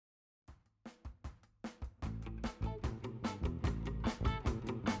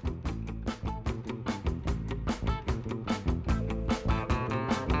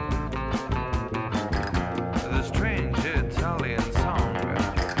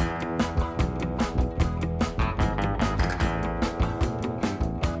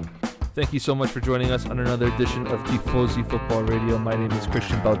Thank you so much for joining us on another edition of Tifosi Football Radio. My name is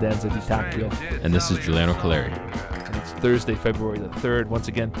Christian Baldanza Di Tacchio. And this is Giuliano Caleri. And it's Thursday, February the 3rd. Once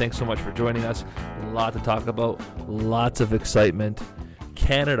again, thanks so much for joining us. A lot to talk about, lots of excitement.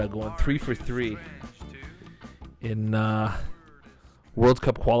 Canada going 3 for 3 in World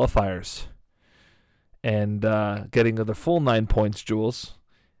Cup qualifiers. And getting the full 9 points, Jules.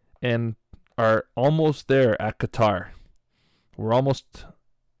 And are almost there at Qatar. We're almost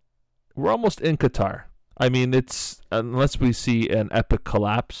in Qatar. I mean, it's unless we see an epic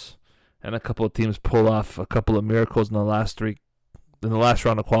collapse and a couple of teams pull off a couple of miracles in the last round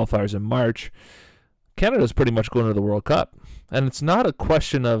of qualifiers in March, Canada's pretty much going to the World Cup. And it's not a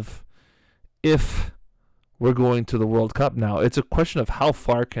question of if we're going to the World Cup now. It's a question of how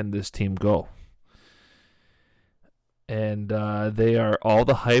far can this team go. And they are all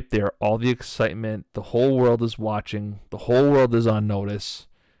the hype. They are all the excitement. The whole world is watching. The whole world is on notice.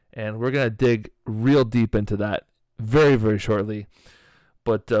 And we're going to dig real deep into that very, very shortly.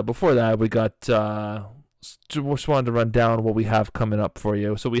 But before that, we got just wanted to run down what we have coming up for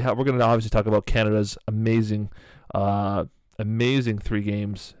you. So we're going to obviously talk about Canada's amazing 3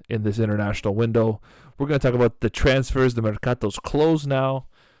 games in this international window. We're going to talk about the transfers. The Mercato's closed now.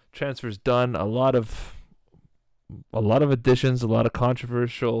 Transfers done. A lot of additions, a lot of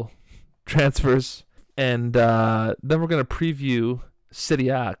controversial transfers. And then we're going to preview Serie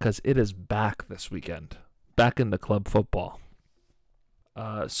A because it is back this weekend. Back into club football.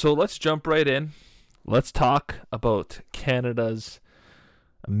 So let's jump right in. Let's talk about Canada's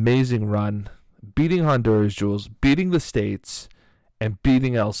amazing run. Beating Honduras, Jules. Beating the States. And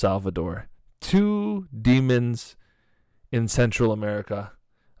beating El Salvador. 2 demons in Central America.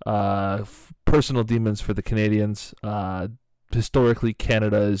 Personal demons for the Canadians. Historically,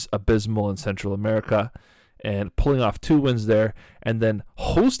 Canada is abysmal in Central America, and pulling off 2 wins there, and then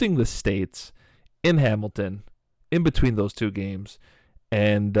hosting the States in Hamilton in between those 2 games,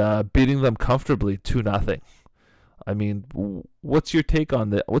 and beating them comfortably 2-0. I mean, what's your take on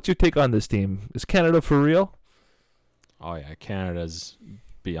this team? Is Canada for real? Oh yeah, Canada's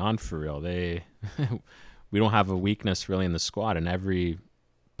beyond for real. We don't have a weakness really in the squad, and every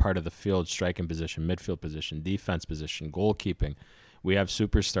part of the field, striking position, midfield position, defense position, goalkeeping. We have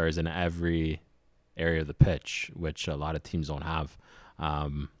superstars in every area of the pitch, which a lot of teams don't have.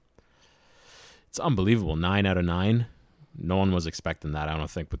 It's unbelievable. 9 out of 9. No one was expecting that, I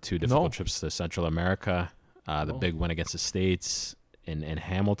don't think, with 2 difficult trips to Central America. The big win against the States in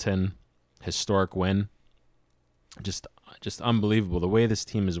Hamilton. Historic win. Just unbelievable. The way this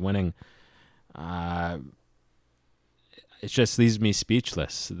team is winning, it just leaves me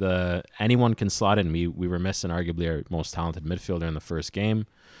speechless. Anyone can slot in. We were missing arguably our most talented midfielder in the first game.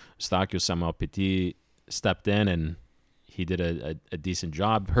 Eustáquio Samuel Petit stepped in and he did a decent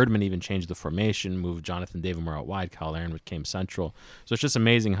job. Herdman even changed the formation, moved Jonathan David more out wide. Kyle Aaron came central. So it's just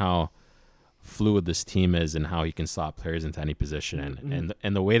amazing how fluid this team is and how he can slot players into any position.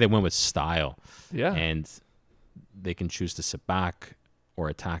 And the way they went with style. Yeah. And they can choose to sit back or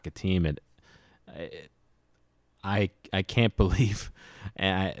attack a team. And I can't believe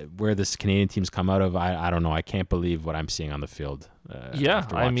where this Canadian team's come out of. I don't know. I can't believe what I'm seeing on the field.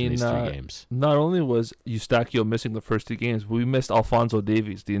 After watching these 3 games. Not only was Eustáquio missing the first 2 games, we missed Alphonso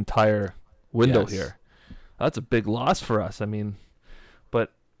Davies the entire window here. That's a big loss for us. I mean,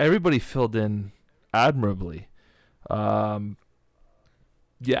 but everybody filled in admirably. I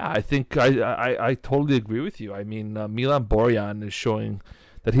think I totally agree with you. I mean, Milan Borjan is showing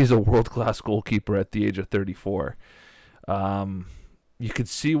that he's a world-class goalkeeper at the age of 34. You could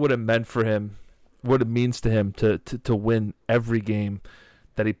see what it meant for him, what it means to him to win every game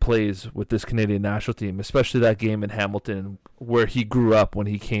that he plays with this Canadian national team, especially that game in Hamilton where he grew up when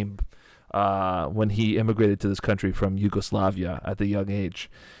he immigrated to this country from Yugoslavia at the young age.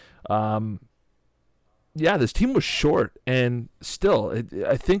 This team was short, and still,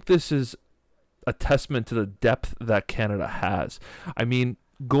 I think this is a testament to the depth that Canada has. I mean,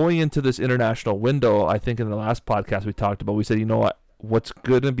 going into this international window, I think in the last podcast we said, you know what? What's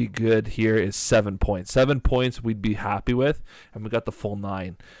going to be good here is 7 points. 7 points we'd be happy with, and we got the full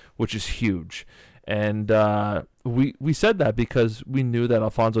 9, which is huge. And we said that because we knew that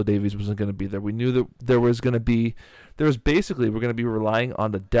Alphonso Davies wasn't going to be there. We knew that we're going to be relying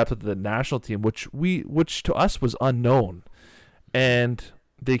on the depth of the national team, which to us was unknown. And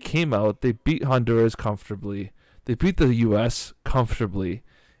they came out, they beat Honduras comfortably, they beat the U.S. comfortably,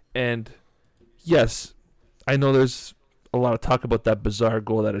 and yes, I know there's a lot of talk about that bizarre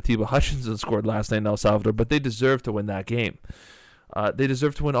goal that Atiba Hutchinson scored last night in El Salvador, but they deserve to win that game. They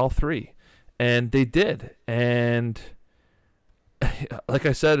deserve to win all 3. And they did. And like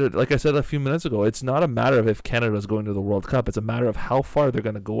I said a few minutes ago, it's not a matter of if Canada's going to the World Cup. It's a matter of how far they're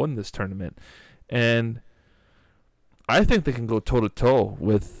going to go in this tournament. And I think they can go toe to toe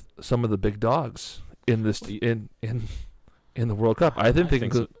with some of the big dogs in this in the World Cup. I think they can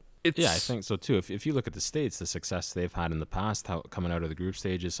go. So. Yeah, I think so too. If you look at the States, the success they've had in the past, how coming out of the group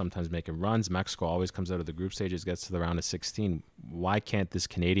stages, sometimes making runs. Mexico always comes out of the group stages, gets to the round of 16. Why can't this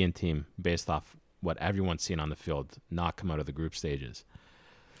Canadian team, based off what everyone's seen on the field, not come out of the group stages?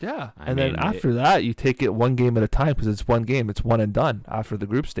 Yeah, then after that, you take it one game at a time because it's one game. It's one and done after the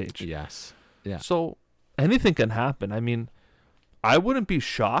group stage. Yes. Yeah. So anything can happen. I mean, I wouldn't be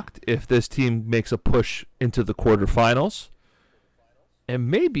shocked if this team makes a push into the quarterfinals. And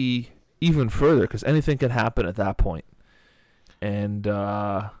maybe even further, because anything can happen at that point. And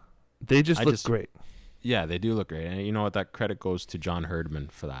they just look great. Yeah, they do look great. And you know what? That credit goes to John Herdman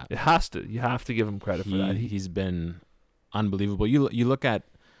for that. It has to. You have to give him credit for that. He's been unbelievable. You look at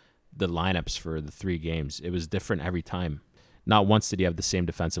the lineups for the 3 games. It was different every time. Not once did he have the same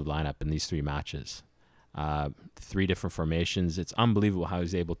defensive lineup in these 3 matches. 3 different formations. It's unbelievable how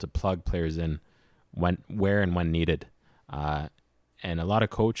he's able to plug players in where and when needed. And a lot of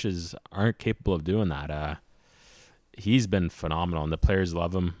coaches aren't capable of doing that. He's been phenomenal, and the players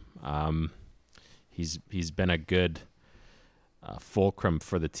love him. He's been a good fulcrum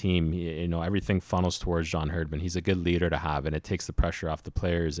for the team. Everything funnels towards John Herdman. He's a good leader to have, and it takes the pressure off the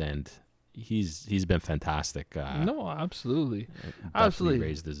players. And he's been fantastic. No, absolutely, absolutely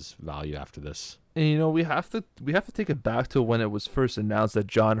raised his value after this. And we have to take it back to when it was first announced that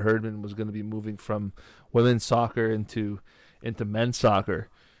John Herdman was going to be moving from women's soccer into men's soccer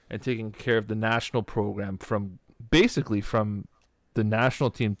and taking care of the national program from the national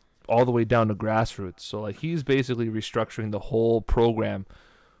team all the way down to grassroots. So like he's basically restructuring the whole program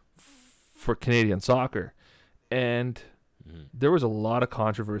for Canadian soccer. And there was a lot of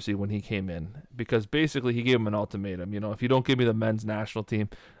controversy when he came in because basically he gave him an ultimatum. If you don't give me the men's national team,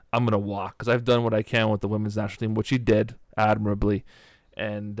 I'm going to walk because I've done what I can with the women's national team, which he did admirably.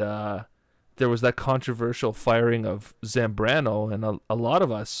 And there was that controversial firing of Zambrano, and a lot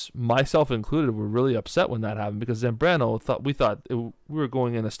of us, myself included, were really upset when that happened because Zambrano we were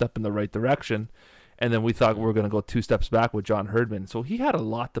going in a step in the right direction, and then we thought we were going to go 2 steps back with John Herdman. So he had a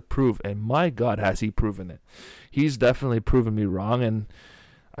lot to prove, and my God, has he proven it. He's definitely proven me wrong, and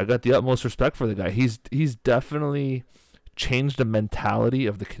I got the utmost respect for the guy. He's definitely changed the mentality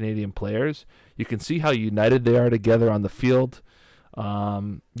of the Canadian players. You can see how united they are together on the field.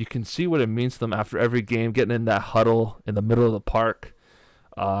 You can see what it means to them after every game, getting in that huddle in the middle of the park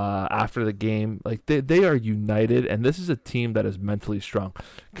after the game. Like they are united, and this is a team that is mentally strong.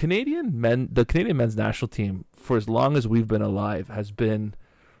 The Canadian men's national team, for as long as we've been alive, has been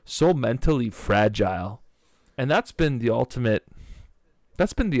so mentally fragile, and that's been the ultimate.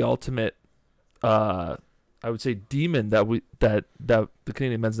 I would say demon that the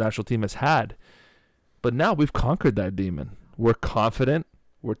Canadian men's national team has had, but now we've conquered that demon. We're confident,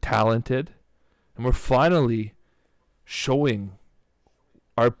 we're talented, and we're finally showing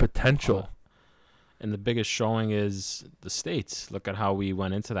our potential. And the biggest showing is the States. Look at how we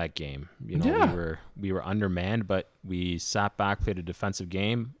went into that game. We were undermanned, but we sat back, played a defensive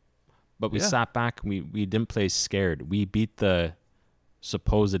game, but we sat back. We didn't play scared. We beat the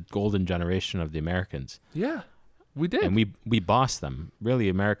supposed golden generation of the Americans. Yeah. We did, and we bossed them. Really,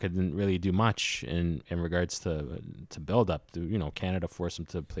 America didn't really do much in regards to build up. Canada forced them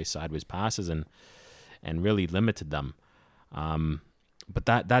to play sideways passes and really limited them. But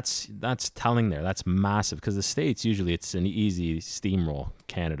that's telling there. That's massive because the States usually it's an easy steamroll.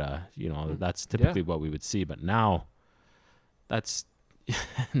 Canada, that's typically what we would see. But now, it's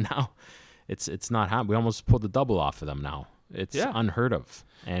not happening. We almost pulled the double off of them now. It's unheard of,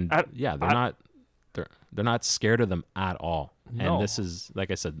 and they're not scared of them at all. No. And this is,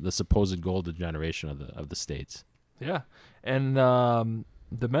 like I said, the supposed golden generation of the States. Yeah. And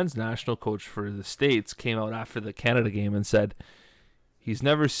the men's national coach for the States came out after the Canada game and said he's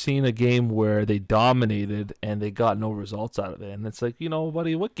never seen a game where they dominated and they got no results out of it. And it's like,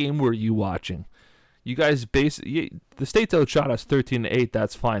 buddy, what game were you watching? You guys the States outshot us 13-8,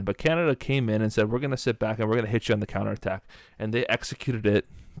 that's fine. But Canada came in and said, we're going to sit back and we're going to hit you on the counterattack. And they executed it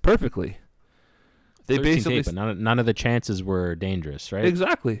perfectly. They basically, but none of the chances were dangerous, right?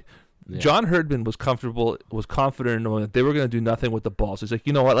 Exactly. Yeah. John Herdman was confident in knowing that they were going to do nothing with the ball. So he's like,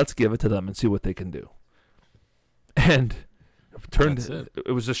 you know what? Let's give it to them and see what they can do. And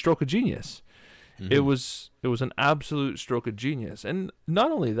it was a stroke of genius. Mm-hmm. It was an absolute stroke of genius. And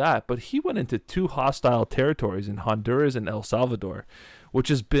not only that, but he went into 2 hostile territories in Honduras and El Salvador, which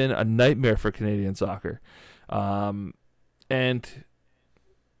has been a nightmare for Canadian soccer. And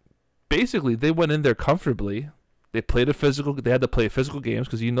basically they went in there comfortably. They played a physical. They had to play physical games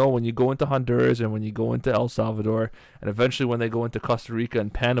because when you go into Honduras and when you go into El Salvador and eventually when they go into Costa Rica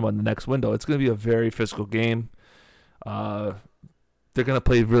and Panama in the next window, it's going to be a very physical game. They're going to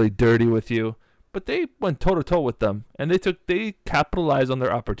play really dirty with you, but they went toe to toe with them and they capitalized on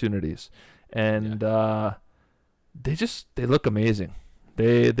their opportunities, and they look amazing.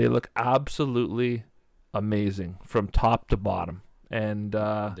 They look absolutely amazing from top to bottom. And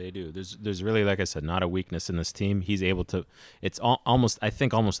they do. There's really, like I said, not a weakness in this team. He's able to. It's almost. I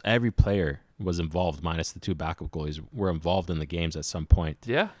think almost every player was involved, minus the two backup goalies, were involved in the games at some point.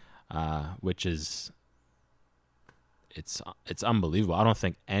 Yeah. Which is. It's unbelievable. I don't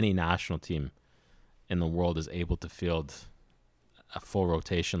think any national team in the world is able to field a full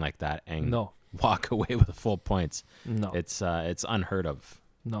rotation like that and walk away with full points. No, it's unheard of.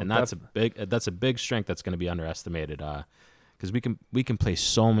 No, and that's a big strength that's going to be underestimated. Because we can play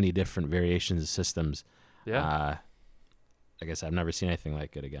so many different variations of systems. Yeah. I guess I've never seen anything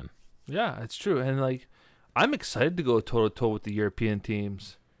like it again. Yeah, it's true. And like, I'm excited to go toe to toe with the European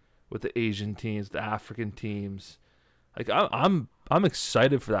teams, with the Asian teams, the African teams. Like I'm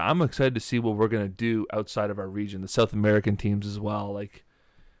excited for that. I'm excited to see what we're gonna do outside of our region, the South American teams as well. Like,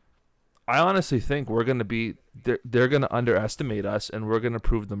 I honestly think we're gonna be they're gonna underestimate us, and we're gonna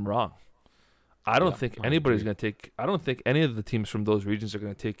prove them wrong. I don't think anybody's going to take... I don't think any of the teams from those regions are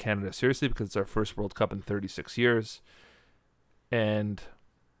going to take Canada seriously because it's our first World Cup in 36 years. And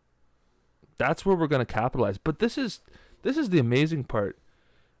that's where we're going to capitalize. But this is the amazing part.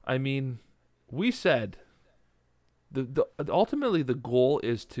 I mean, we said... ultimately, the goal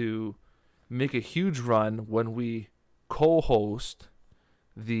is to make a huge run when we co-host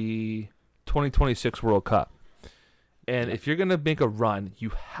the 2026 World Cup. And if you're going to make a run, you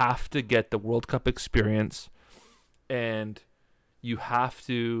have to get the World Cup experience, and you have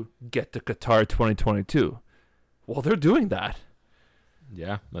to get to Qatar 2022. Well, they're doing that.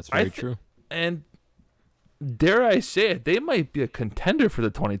 Yeah, that's very true. And dare I say it, they might be a contender for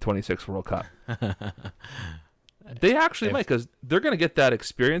the 2026 World Cup. They actually might, because they're going to get that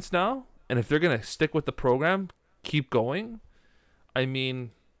experience now, and if they're going to stick with the program, keep going. I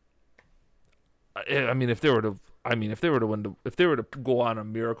mean, if they were to go on a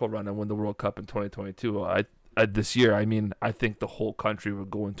miracle run and win the World Cup in 2022, this year, I think the whole country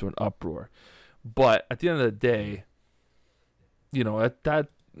would go into an uproar. But at the end of the day,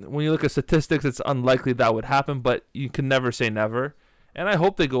 when you look at statistics, it's unlikely that would happen. But you can never say never, and I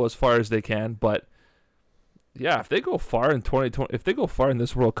hope they go as far as they can. But yeah, if they go far in 2020, if they go far in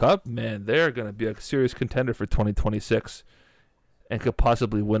this World Cup, man, they're going to be a serious contender for 2026, and could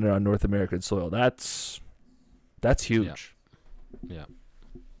possibly win it on North American soil. That's huge. Yeah.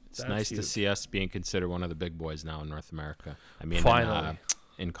 It's nice to see us being considered one of the big boys now in North America. Finally.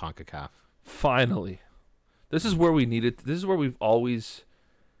 In CONCACAF. Finally. This is where we needed. This is where we've always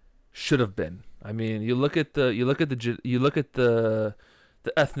should have been. I mean, you look at the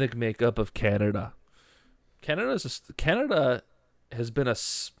ethnic makeup of Canada. Canada has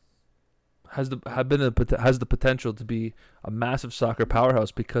the potential to be a massive soccer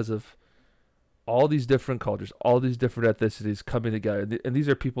powerhouse because of all these different cultures, all these different ethnicities coming together, and these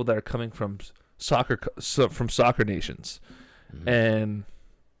are people that are coming from soccer nations, and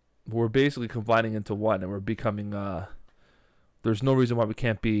we're basically combining into one, and we're becoming. There's no reason why we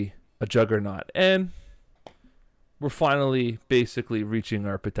can't be a juggernaut, and we're finally basically reaching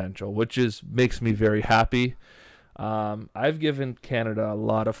our potential, which makes me very happy. I've given Canada a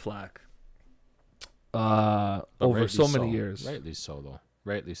lot of flack over so many years. Rightly so, though.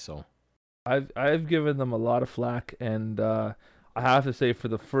 Rightly so. I've given them a lot of flack, and I have to say, for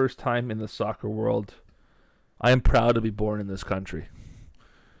the first time in the soccer world, I am proud to be born in this country.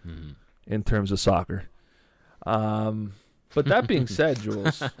 In terms of soccer, but that being said,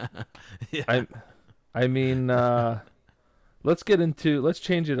 Jules, yeah. Let's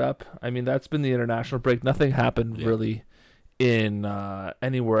change it up. That's been the international break. Nothing happened really in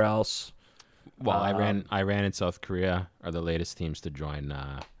anywhere else. Well, Iran and South Korea are the latest teams to join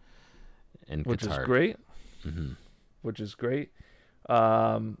in which Qatar. Is great. Which is great.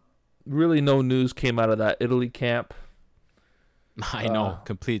 Really, no news came out of that Italy camp. I know.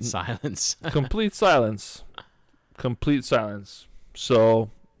 Complete silence. Complete silence. So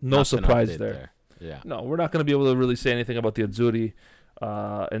no surprise there. Yeah. No, we're not going to be able to really say anything about the Azzurri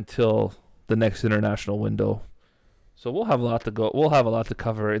until the next international window. So we'll have a lot to go. We'll have a lot to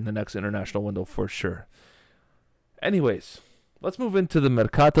cover in the next international window for sure. Anyways, let's move into the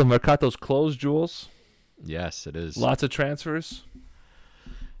Mercato. Mercato's closed, Jules. Yes, it is. Lots of transfers.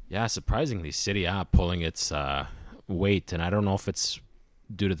 Yeah, surprisingly, Serie A pulling its weight, and I don't know if it's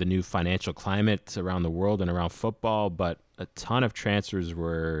due to the new financial climate around the world and around football, but a ton of transfers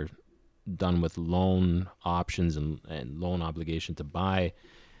were done with loan options and loan obligation to buy.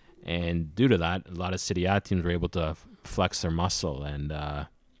 And due to that, a lot of Serie A teams were able to flex their muscle, and a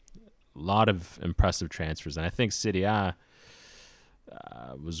lot of impressive transfers. And I think Serie A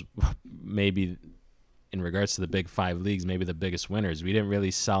was maybe, in regards to the big five leagues, maybe the biggest winners. We didn't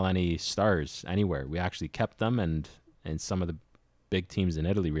really sell any stars anywhere. We actually kept them, and some of the big teams in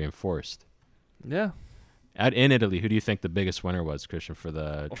Italy reinforced. Yeah. In Italy, who do you think the biggest winner was, Christian, for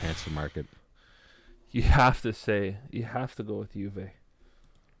the transfer market? You have to go with Juve.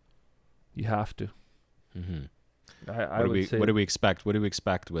 You have to. Mm-hmm. I would say. What do we expect? What do we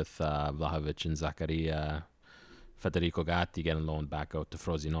expect with Vlahovic and Zaccaria, Federico Gatti getting loaned back out to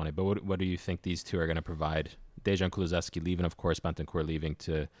Frosinone? But what do you think these two are going to provide? Dejan Kulusevski leaving, of course. Bentancur leaving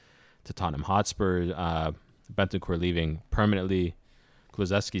to Tottenham Hotspur. Bentancur leaving permanently.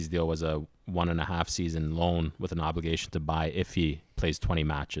 Kulusevski's deal was a 1.5 season loan with an obligation to buy if he plays 20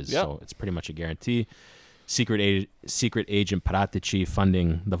 matches. Yep. So it's pretty much a guarantee. Secret agent Paratici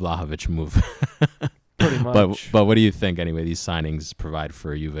funding the Vlahovic move. Pretty much. But what do you think anyway? These signings provide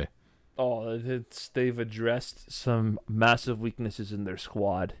for Juve. Oh, they've addressed some massive weaknesses in their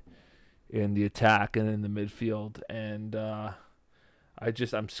squad, in the attack and in the midfield, and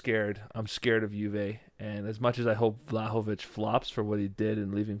I'm scared. I'm scared of Juve, and as much as I hope Vlahovic flops for what he did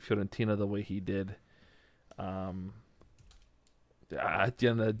and leaving Fiorentina the way he did, at the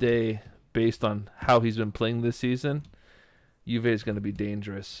end of the day, based on how he's been playing this season, Juve is going to be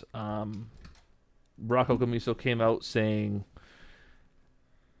dangerous. Rocco Commisso came out saying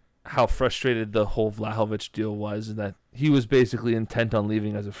how frustrated the whole Vlahovic deal was, and that he was basically intent on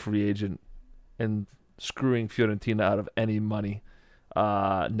leaving as a free agent and screwing Fiorentina out of any money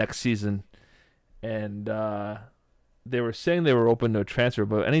next season. And they were saying they were open to a transfer,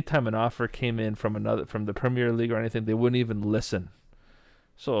 but anytime an offer came in from the Premier League or anything, they wouldn't even listen.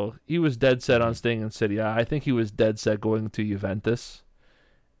 So he was dead set on staying in Serie A. I think he was dead set going to Juventus,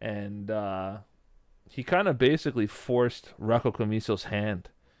 and he kind of basically forced Rocco Commisso's hand,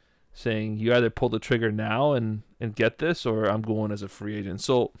 saying, you either pull the trigger now and get this, or I'm going as a free agent.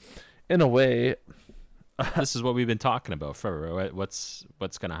 So, in a way, this is what we've been talking about forever. Right? What's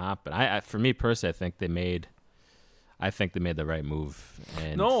going to happen? I for me personally, I think they made the right move.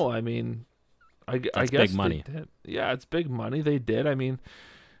 And no, I mean, I guess big money. They did. Yeah, it's big money. They did. I mean,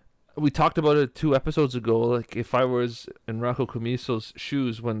 we talked about it 2 episodes ago. Like, if I was in Rocco Commisso's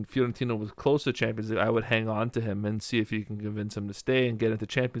shoes when Fiorentina was close to Champions League, I would hang on to him and see if you can convince him to stay and get into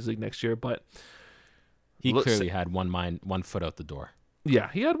Champions League next year. But he clearly had one foot out the door. Yeah,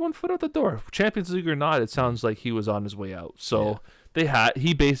 he had 1 foot out the door. Champions League or not, it sounds like he was on his way out. So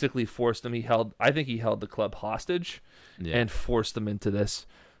he basically forced them. I think he held the club hostage and forced them into this.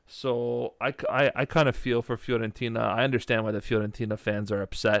 So I kind of feel for Fiorentina. I understand why the Fiorentina fans are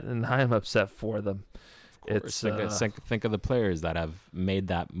upset, and I am upset for them. Of course. Think of the players that have made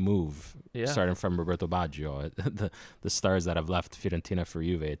that move, starting from Roberto Baggio, the stars that have left Fiorentina for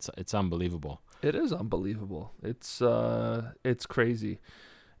Juve. It's unbelievable. It is unbelievable. It's crazy.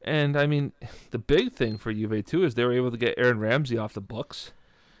 And, I mean, the big thing for Juve, too, is they were able to get Aaron Ramsey off the books.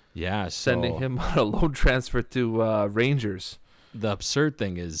 Yeah. Sending him on a loan transfer to Rangers. The absurd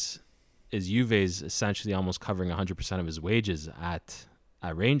thing is Juve's essentially almost covering 100% of his wages at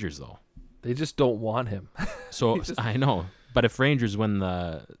Rangers, though. They just don't want him. So I know, but if Rangers win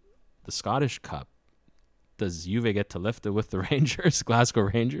the Scottish Cup, does Juve get to lift it with the Rangers, Glasgow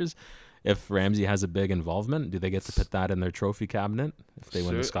Rangers? If Ramsey has a big involvement, do they get to put that in their trophy cabinet if they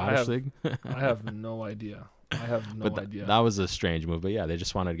win the Scottish League? I have no idea. That was a strange move, but yeah, they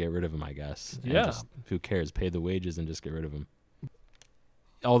just wanted to get rid of him, I guess. Yeah. Who cares? Pay the wages and just get rid of him.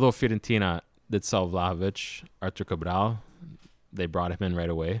 Although Fiorentina did sell Vlahovic, Artur Cabral, they brought him in right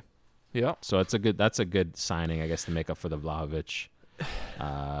away. Yeah. So that's a good signing, I guess, to make up for the Vlahovic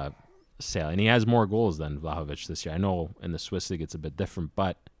sale. And he has more goals than Vlahovic this year. I know in the Swiss League it's a bit different,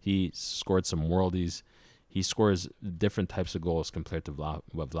 but he scored some worldies. He scores different types of goals compared to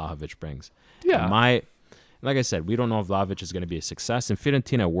what Vlahovic brings. Yeah. Like I said, we don't know if Vlahovic is going to be a success. And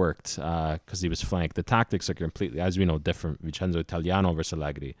Fiorentina worked because he was flanked. The tactics are completely, as we know, different. Vincenzo Italiano versus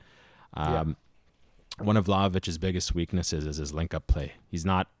Allegri. One of Vlahovic's biggest weaknesses is his link-up play. He's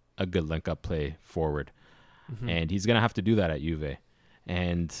not a good link-up play forward. Mm-hmm. And he's going to have to do that at Juve.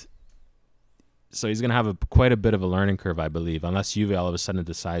 And so he's going to have quite a bit of a learning curve, I believe, unless Juve all of a sudden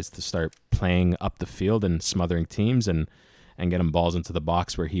decides to start playing up the field and smothering teams and get him balls into the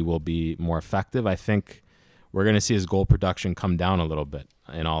box where he will be more effective. I think we're going to see his goal production come down a little bit,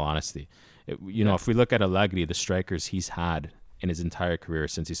 in all honesty. If we look at Allegri, the strikers he's had in his entire career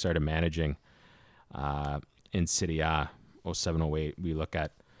since he started managing in Serie A 07-08. We look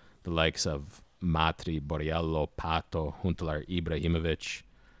at the likes of Matri, Borriello, Pato, Huntelaar, Ibrahimovic,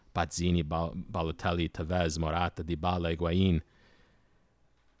 Pazzini, Balotelli, Tevez, Morata, Dybala, Higuain,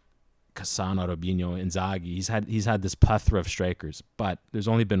 Cassano, Robinho, Inzaghi. He's had this plethora of strikers, but there's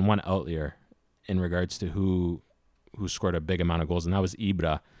only been one outlier in regards to who scored a big amount of goals, and that was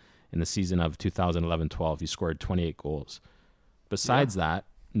Ibra in the season of 2011-12. He scored 28 goals. Besides that,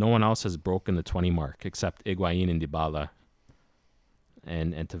 no one else has broken the 20 mark except Higuain and Dybala,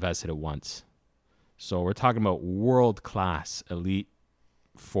 and Tevez hit it once. So we're talking about world-class elite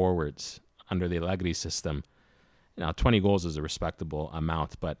forwards under the Allegri system. Now, 20 goals is a respectable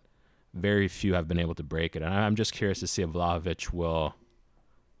amount, but very few have been able to break it. And I'm just curious to see if Vlahovic will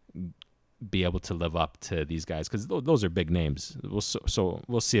be able to live up to these guys, because those are big names. So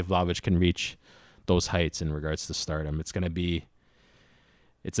we'll see if Vlahovic can reach those heights in regards to stardom.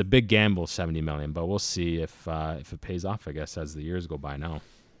 It's a big gamble, 70 million, but we'll see if it pays off, I guess, as the years go by now.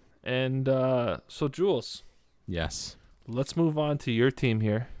 And so, Jules. Yes. Let's move on to your team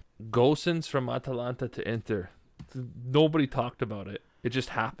here. Gosens from Atalanta to Inter. Nobody talked about it. It just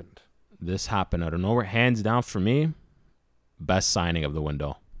happened. This happened out of nowhere. Hands down for me, best signing of the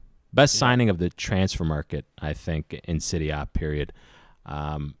window. Best signing of the transfer market, I think, in Serie A, period.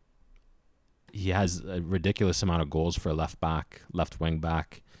 He has a ridiculous amount of goals for a left wing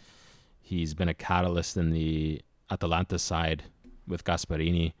back. He's been a catalyst in the Atalanta side with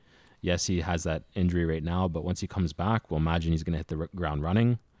Gasparini. Yes, he has that injury right now, but once he comes back, we'll imagine he's going to hit the ground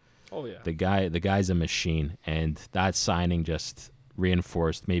running. Oh, yeah. The guy's a machine, and that signing just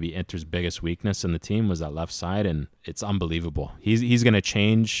reinforced maybe Inter's biggest weakness in the team was that left side, and it's unbelievable. He's going to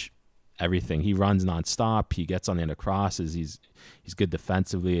change everything. He runs nonstop. He gets on the end of crosses. He's good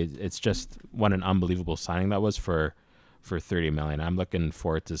defensively. It's just what an unbelievable signing that was for 30 million. I'm looking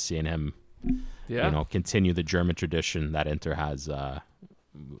forward to seeing him, continue the German tradition that Inter has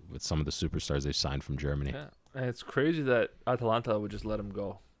with some of the superstars they've signed from Germany. Yeah, and it's crazy that Atalanta would just let him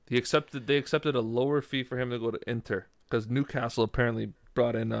go. They accepted a lower fee for him to go to Inter because Newcastle apparently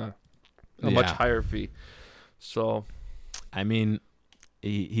brought in a much higher fee. So, I mean,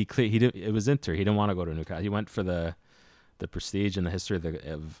 he didn't. It was Inter. He didn't want to go to Newcastle. He went for the prestige and the history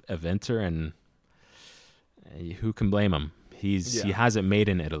of Inter, and who can blame him? He hasn't made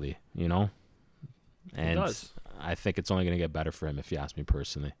in Italy, and he does. I think it's only going to get better for him, if you ask me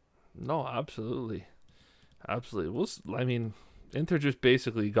personally. No, absolutely. Inter just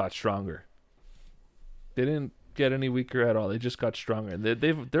basically got stronger. They didn't get any weaker at all. They just got stronger. And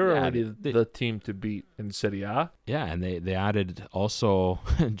they're already the team to beat in Serie A. Yeah, and they added also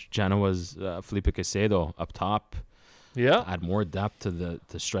Genoa's Felipe Caicedo up top. Yeah. Add more depth to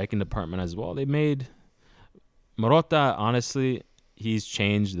the striking department as well. They made Marotta, honestly, he's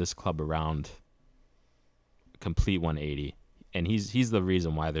changed this club around complete 180, and he's the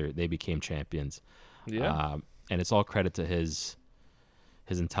reason why they became champions. Yeah. And it's all credit to his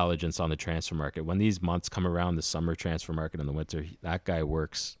intelligence on the transfer market. When these months come around, the summer transfer market and the winter, that guy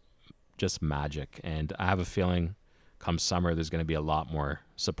works just magic. And I have a feeling come summer there's going to be a lot more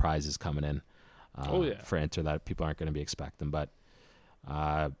surprises coming in for Inter that people aren't going to be expecting. But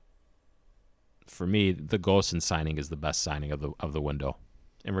for me, the Gosens signing is the best signing of the window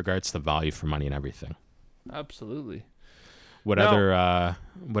in regards to value for money and everything. Absolutely. What other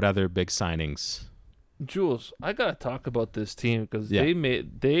big signings? Jules, I gotta talk about this team because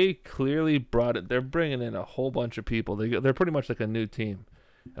they clearly brought it. They're bringing in a whole bunch of people. They're pretty much like a new team.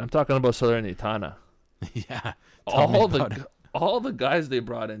 And I'm talking about Salernitana. Yeah, all the guys they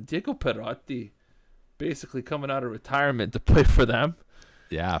brought in. Diego Perotti, basically coming out of retirement to play for them.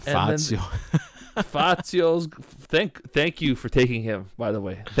 Yeah, Fazio. Fazio's thank you for taking him, by the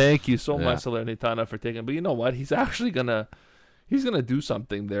way. Thank you so much, Salernitana, for taking him. But you know what? He's actually gonna do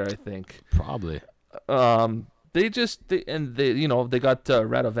something there, I think. Probably. They got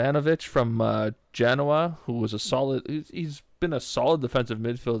Radovanovic from Genoa, who was he's been a solid defensive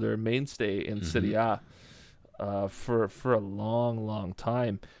midfielder, mainstay in Serie A for a long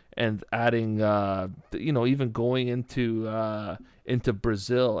time. And adding, even going into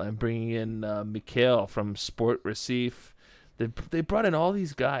Brazil and bringing in Mikel from Sport Recife, they brought in all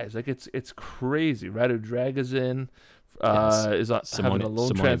these guys. Like it's crazy. Radu Dragazin having a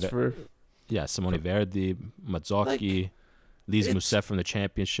loan transfer. Simone Verdi, Mazzocchi, Lise Mousset from the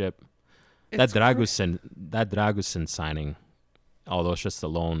Championship. That Dragusin signing, although it's just a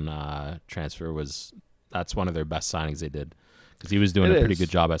loan transfer, that's one of their best signings they did. Because he was doing a pretty good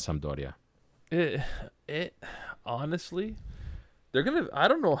job at Sampdoria. It honestly, they're gonna. I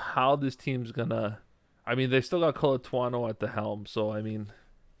don't know how this team's gonna. I mean, they still got Colatuano at the helm, so I mean,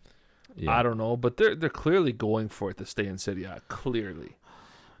 Yeah. I don't know, but they're clearly going for it to stay in Serie A, clearly.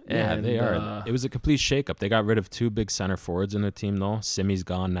 Yeah, And they are. It was a complete shakeup. They got rid of 2 big center forwards in their team, though. Simi's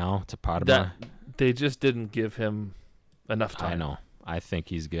gone now to Parma. that they just didn't give him enough time. I know. I think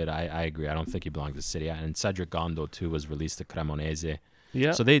he's good. I agree. I don't think he belongs to City. And Cedric Gondo, too, was released to Cremonese.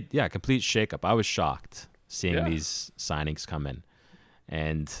 Yeah. So complete shakeup. I was shocked seeing these signings come in.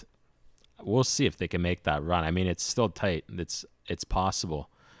 And we'll see if they can make that run. I mean, it's still tight. It's possible.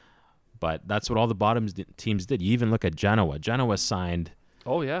 But that's what all the bottom teams did. You even look at Genoa. Genoa signed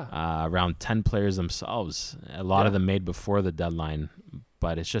Oh yeah. around 10 players themselves. A lot of them made before the deadline.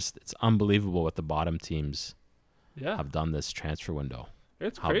 But it's unbelievable what the bottom teams have done this transfer window.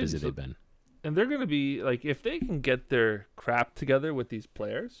 It's how crazy. busy they've been. And they're going to be, like, if they can get their crap together with these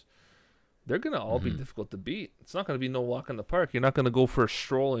players, they're going to all be difficult to beat. It's not going to be no walk in the park. You're not going to go for a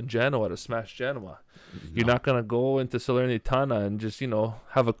stroll in Genoa to smash Genoa. You're not going to go into Salernitana and just,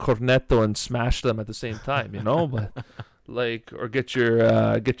 have a cornetto and smash them at the same time, But, or get your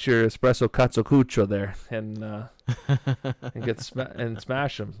espresso cazzocuccio there and and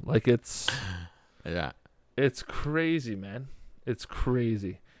smash them. Like, it's crazy, man. It's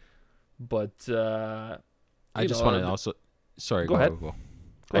crazy. But I just want to also sorry, go ahead. Go.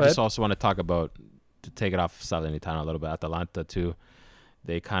 I just also want to talk about, to take it off Salernitana a little bit, Atalanta too.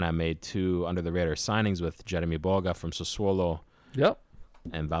 They kind of made 2 under the radar signings with Jeremy Boga from Sassuolo. Yep.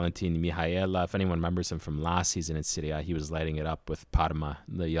 And Valentin Mihaela. If anyone remembers him from last season in Serie A, he was lighting it up with Parma,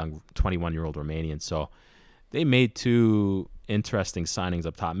 the young 21-year-old Romanian. So they made 2 interesting signings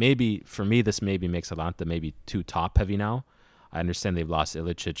up top. Maybe for me, this maybe makes Atalanta maybe too top heavy now. I understand they've lost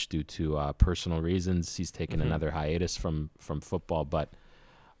Ilicic due to personal reasons. He's taken another hiatus from football, but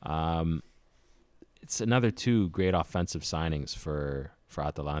it's another 2 great offensive signings for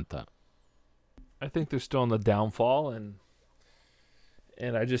Atalanta. I think they're still on the downfall, and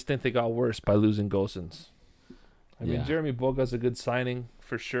I just think they got worse by losing Gosens. I mean, Jeremy Boga's a good signing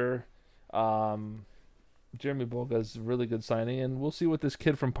for sure. Jeremy Boga's a really good signing, and we'll see what this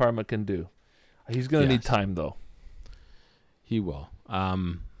kid from Parma can do. He's going to need time, though. He will.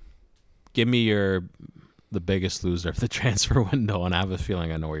 Give me the biggest loser of the transfer window, and I have a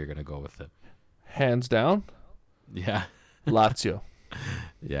feeling I know where you're going to go with it. Hands down? Yeah. Lazio.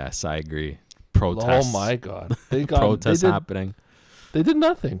 Yes, I agree. Protests. Oh, my God. Protests happening. They did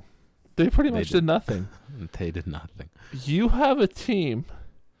nothing. They pretty much did nothing. They did nothing. You have a team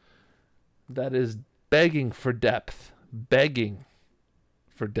that is begging for depth. Begging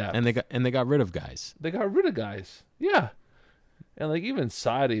for depth. And they got rid of guys. They got rid of guys. Yeah. And like even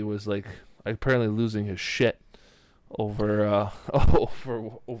Sadi was like apparently losing his shit over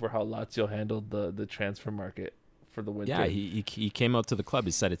over how Lazio handled the transfer market for the winter. Yeah, he came out to the club.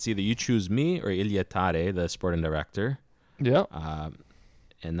 He said it's either you choose me or Ilya Tare, the sporting director. Yeah.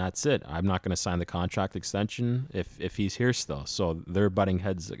 And that's it. I'm not going to sign the contract extension if he's here still. So they're butting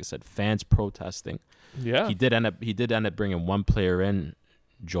heads. Like I said, fans protesting. Yeah. He did end up bringing one player in,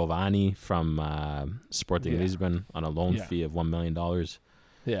 Giovanni from Sporting Lisbon, on a loan fee of $1 million.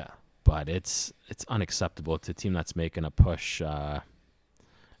 Yeah. But it's unacceptable to a team that's making a push. Like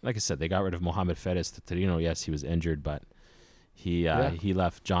I said, they got rid of Mohamed Ferres to Torino. Yes, he was injured, but he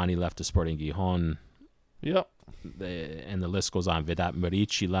left. Johnny left to Sporting Gijon. Yep. And the list goes on. Vedat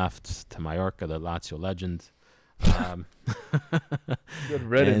Murici left to Mallorca, the Lazio legend. Good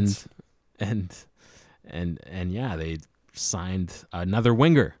riddance. And yeah, they signed another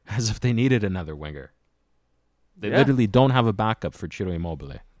winger as if they needed another winger. They literally don't have a backup for Ciro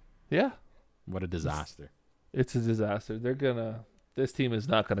Immobile. Yeah. What a disaster. It's a disaster. This team is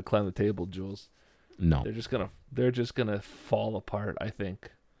not gonna climb the table, Jules. No. They're just gonna fall apart, I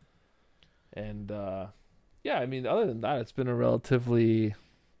think. And I mean, other than that, it's been a relatively,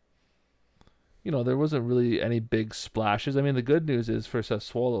 there wasn't really any big splashes. I mean, the good news is for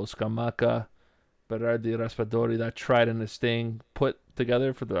Sassuolo, Scamacca, Berardi, Raspadori, that tried and is staying put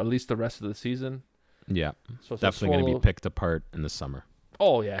together for at least the rest of the season. Yeah, so definitely going to be picked apart in the summer.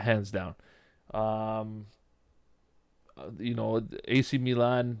 Oh yeah, hands down. AC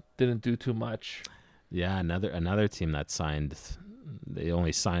Milan didn't do too much. Yeah, another team that signed. They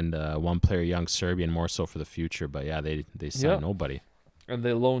only signed one player, young Serbian, more so for the future. But yeah, they signed nobody. And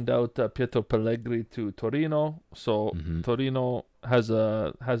they loaned out Pietro Pellegrini to Torino, so Torino has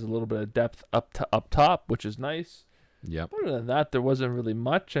a little bit of depth up top, which is nice. Yep. Other than that, there wasn't really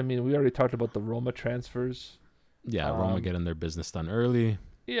much. I mean, we already talked about the Roma transfers. Yeah, Roma getting their business done early.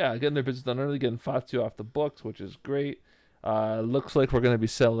 Yeah, getting their business done early, getting Fazio off the books, which is great. Looks like we're going to be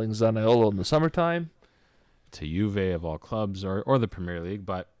selling Zaniolo in the summertime. To Juve of all clubs, or the Premier League,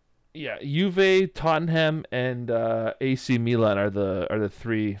 but Yeah, Juve, Tottenham, and AC Milan are the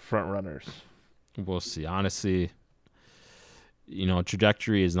three front runners. We'll see. Honestly,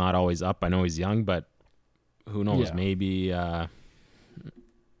 trajectory is not always up. I know he's young, but who knows? Yeah. Maybe I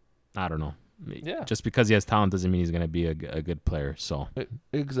don't know. Yeah. Just because he has talent doesn't mean he's going to be a good player. So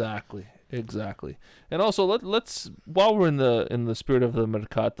Exactly. And also, let's while we're in the spirit of the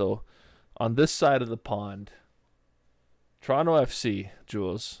mercato, on this side of the pond, Toronto FC,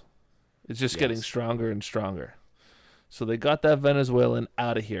 Jules, is just getting stronger and stronger. So they got that Venezuelan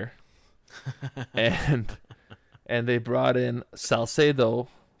out of here, and they brought in Salcedo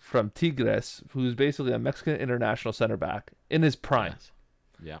from Tigres, who's basically a Mexican international center back in his prime. Yes.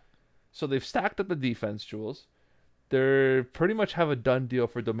 Yeah. So they've stacked up the defense, Jules. They pretty much have a done deal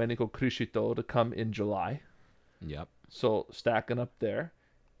for Domenico Criscito to come in July. Yep. So stacking up there.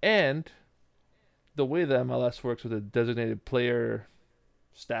 And the way the MLS works with a designated player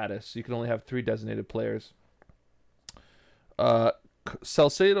status, you can only have 3 designated players.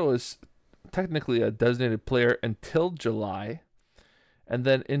 Salcedo is technically a designated player until July. And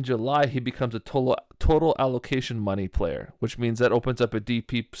then in July, he becomes a total allocation money player, which means that opens up a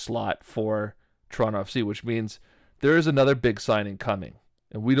DP slot for Toronto FC, which means there is another big signing coming,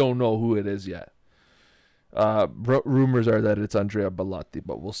 and we don't know who it is yet. Rumors are that it's Andrea Bellotti,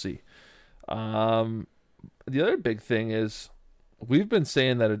 but we'll see. The other big thing is I've been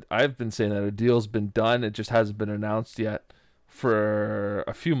saying that a deal's been done. It just hasn't been announced yet for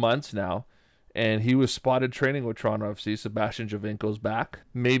a few months now. And he was spotted training with Toronto FC. Sebastian Giovinco's back.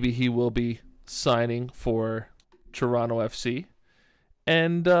 Maybe he will be signing for Toronto FC.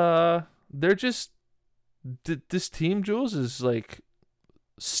 And they're just... this team, Jules, is like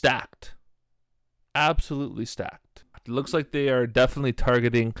stacked. Absolutely stacked. It looks like they are definitely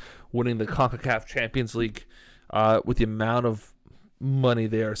targeting winning the CONCACAF Champions League with the amount of money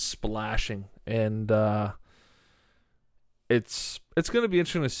they are splashing. And it's going to be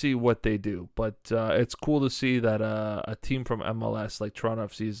interesting to see what they do, but it's cool to see that a team from MLS like Toronto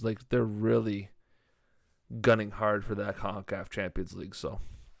FC is like they're really gunning hard for that CONCACAF Champions League. So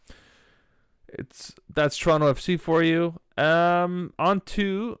that's Toronto FC for you. On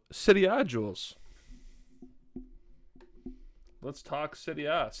to Serie A, Jules. Let's talk Serie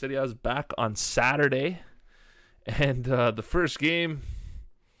A. Serie A is back on Saturday, and the first game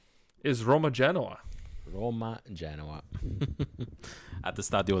is Roma-Genoa. Roma-Genoa at the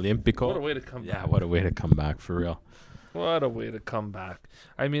Stadio Olimpico. What a way to come back. Yeah, what a way to come back, for real. What a way to come back.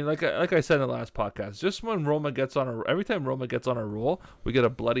 I mean, like I said in the last podcast, just when every time Roma gets on a roll, we get a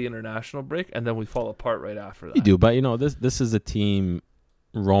bloody international break, and then we fall apart right after that. We do, but this is a team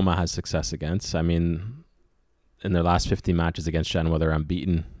Roma has success against. I mean, in their last 15 matches against Genoa, they're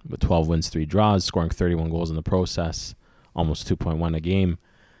unbeaten with 12 wins, 3 draws, scoring 31 goals in the process, almost 2.1 a game.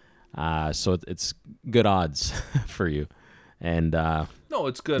 So it's good odds for you. And no,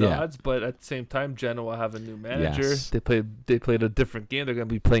 it's good odds, but at the same time, Genoa have a new manager. Yes. They played a different game. They're going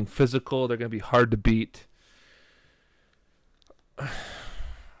to be playing physical. They're going to be hard to beat.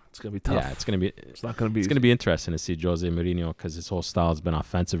 It's going to be tough. Yeah, it's going to be interesting to see Jose Mourinho, because his whole style has been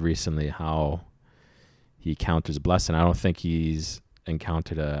offensive recently, how he counters Blessing. I don't think he's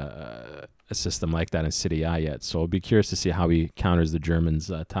encountered a system like that in Serie A yet. So I'll be curious to see how he counters the Germans'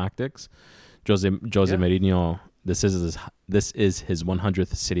 tactics. Jose Mourinho, this is his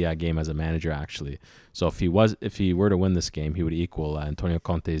 100th Serie A game as a manager, actually. So if he were to win this game, he would equal Antonio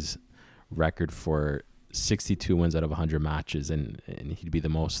Conte's record for 62 wins out of 100 matches, and he'd be the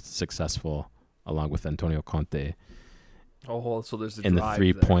most successful, along with Antonio Conte. Oh, so there's in the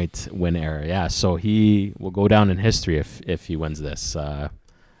 3-point win era. Yeah, so he will go down in history if he wins this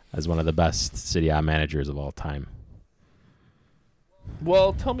as one of the best Serie A managers of all time.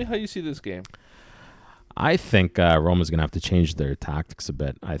 Well, tell me how you see this game. I think Roma's going to have to change their tactics a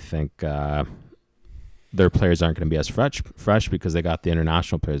bit. I think their players aren't going to be as fresh because they got the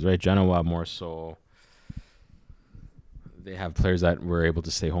international players, right? Genoa more so. They have players that were able to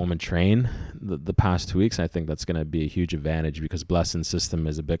stay home and train the past 2 weeks. I think that's going to be a huge advantage because Blessing's system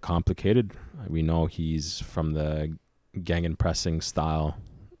is a bit complicated. We know he's from the gegenpressing style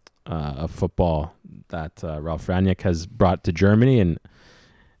of football that Ralf Rangnick has brought to Germany and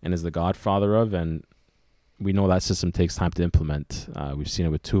is the godfather of. And we know that system takes time to implement. We've seen it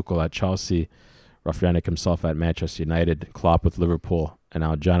with Tuchel at Chelsea, Ralf Rangnick himself at Manchester United, Klopp with Liverpool, and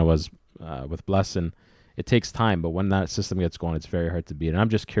now Genoa's with Blessing. It takes time, but when that system gets going, it's very hard to beat. And I'm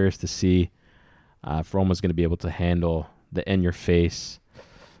just curious to see if Roma's going to be able to handle the in-your-face,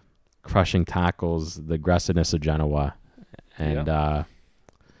 crushing tackles, the aggressiveness of Genoa, and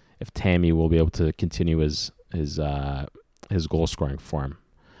if Tammy will be able to continue his goal-scoring form.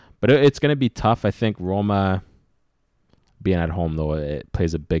 But it's going to be tough. I think Roma being at home, though, it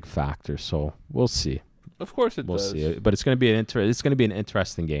plays a big factor. So we'll see. Of course it We'll does. see. But it's going to be an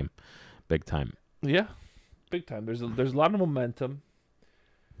interesting game, big time. Yeah, big time. There's a lot of momentum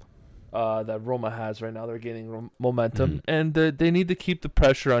that Roma has right now. They're gaining momentum, and they need to keep the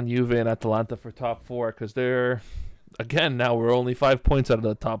pressure on Juve and Atalanta for top four because they're, again, now we're only 5 points out of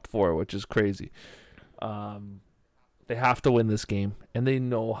the top four, which is crazy. They have to win this game, and they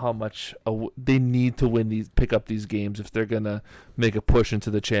know how much they need to pick up these games if they're gonna make a push into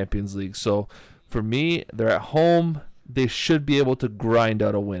the Champions League. So, for me, they're at home. They should be able to grind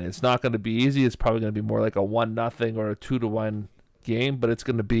out a win. It's not going to be easy. It's probably going to be more like a 1-0 or a 2-1 game, but it's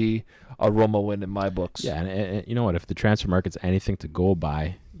going to be a Roma win in my books. Yeah, and you know what? If the transfer market's anything to go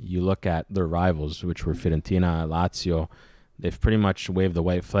by, you look at their rivals, which were Fiorentina, Lazio. They've pretty much waved the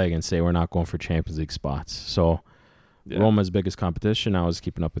white flag and say we're not going for Champions League spots. So. Yeah. Roma's biggest competition now is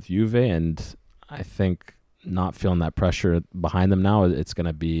keeping up with Juve, and I think not feeling that pressure behind them now, it's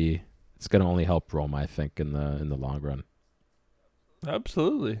gonna only help Roma, I think, in the long run.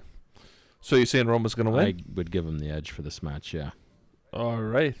 Absolutely. So you're saying Roma's gonna win? I would give them the edge for this match, yeah. All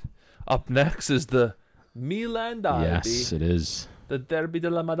right. Up next is the Milan derby. Yes, it is. The Derby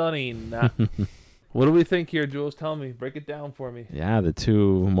della Madonnina. What do we think here, Jules? Tell me. Break it down for me. Yeah, the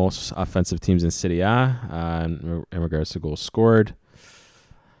two most offensive teams in Serie A in regards to goals scored.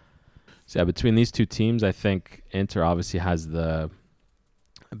 So, yeah, between these two teams, I think Inter obviously has the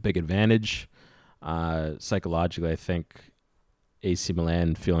big advantage. Psychologically, I think AC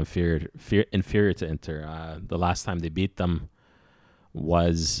Milan feel inferior to Inter. The last time they beat them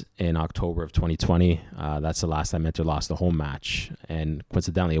was in October of 2020. That's the last time Inter lost a home match. And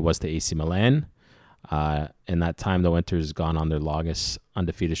coincidentally, it was to AC Milan. In that time, though, Inter's gone on their longest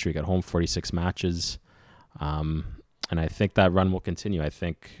undefeated streak at home, 46 matches. And I think that run will continue. I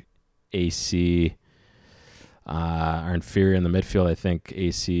think AC are inferior in the midfield. I think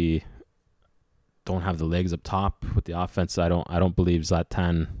AC don't have the legs up top with the offense. I don't believe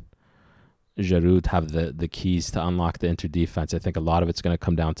Zlatan, Giroud have the keys to unlock the Inter defense. I think a lot of it's going to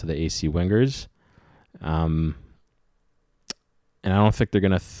come down to the AC wingers. And I don't think they're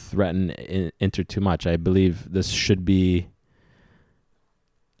going to threaten Inter too much. I believe this should be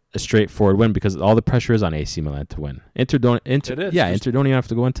a straightforward win because all the pressure is on AC Milan to win. Inter don't even have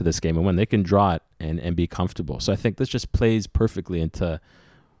to go into this game and win. They can draw it and be comfortable. So I think this just plays perfectly into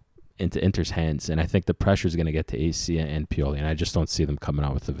Inter's hands, and I think the pressure is going to get to AC and Pioli, and I just don't see them coming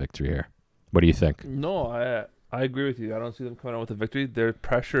out with the victory here. What do you think? No, I agree with you. I don't see them coming out with a victory. Their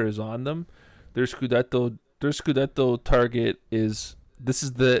pressure is on them. Their Scudetto target is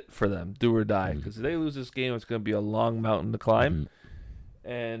it for them, do or die. Because if they lose this game, it's going to be a long mountain to climb,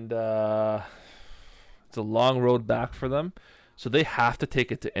 and it's a long road back for them. So they have to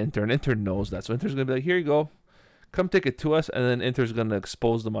take it to Inter, and Inter knows that. So Inter's going to be like, "Here you go, come take it to us," and then Inter's going to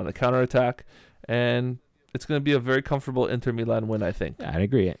expose them on the counterattack, and it's going to be a very comfortable Inter Milan win, I think. Yeah, I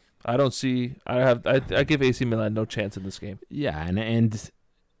agree. I give AC Milan no chance in this game. Yeah, and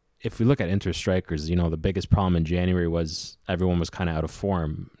if we look at Inter strikers, the biggest problem in January was everyone was kind of out of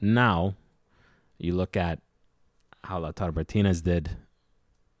form. Now, you look at how Lautaro Martinez did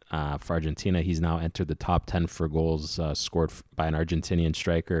for Argentina. He's now entered the top 10 for goals scored by an Argentinian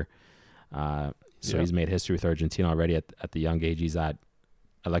striker. He's made history with Argentina already at the young age he's at.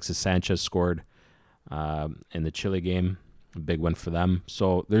 Alexis Sanchez scored in the Chile game. A big win for them.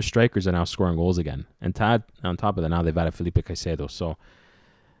 So their strikers are now scoring goals again. And on top of that, now they've added Felipe Caicedo. So,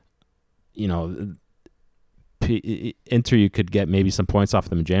 Inter, you could get maybe some points off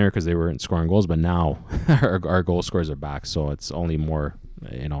them in January because they weren't scoring goals, but now our goal scorers are back. So it's only more,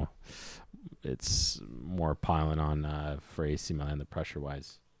 it's more piling on for AC Milan, the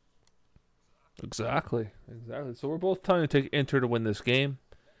pressure-wise. Exactly. So we're both trying to take Inter to win this game.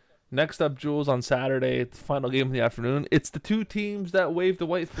 Next up, Jules, on Saturday, it's the final game of the afternoon. It's the two teams that wave the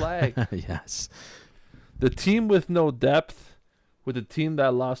white flag. Yes. The team with no depth, with the team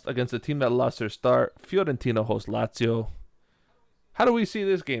that lost against the team that lost their start. Fiorentina hosts Lazio. How do we see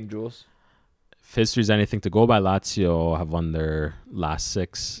this game, Jules? If history's anything to go by, Lazio have won their last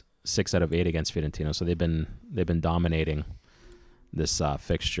six out of 8 against Fiorentina, so they've been dominating this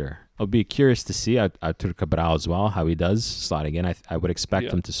fixture. I'll be curious to see Artur Cabral as well, how he does slotting in. I would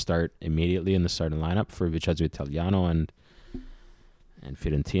expect him to start immediately in the starting lineup for Vincenzo Italiano and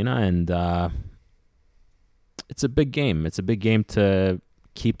Fiorentina, and it's a big game. It's a big game to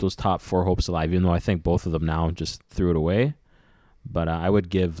keep those top 4 hopes alive, even though I think both of them now just threw it away. But I would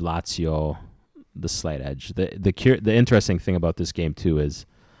give Lazio the slight edge. The interesting thing about this game too is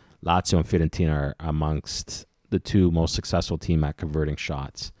Lazio and Fiorentina are amongst the 2 most successful team at converting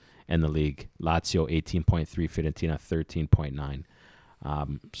shots. in the league. Lazio 18.3, Fiorentina 13.9.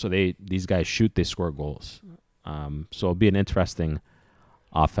 So these guys shoot, they score goals. So it'll be an interesting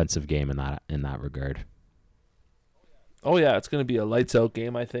offensive game in that regard. Oh yeah, it's going to be a lights out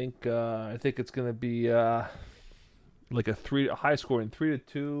game. I think. I think it's going to be like a high scoring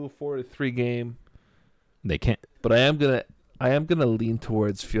 3-2, 4-3 game. They can't. But I am gonna lean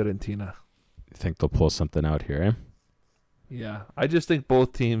towards Fiorentina. You think they'll pull something out here, eh? Yeah, I just think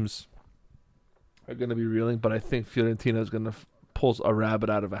both teams are gonna be reeling, but I think Fiorentina is gonna pull a rabbit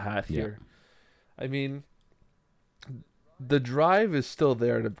out of a hat here. I mean, the drive is still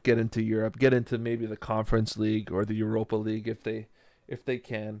there to get into Europe, get into maybe the Conference League or the Europa League if they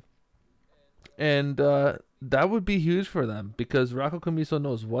can, and that would be huge for them because Rocco Commisso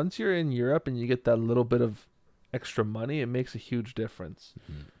knows once you're in Europe and you get that little bit of extra money, it makes a huge difference.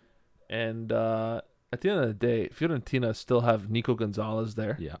 Mm-hmm. And at the end of the day, Fiorentina still have Nico Gonzalez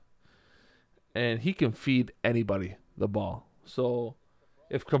there. Yeah. And he can feed anybody the ball. So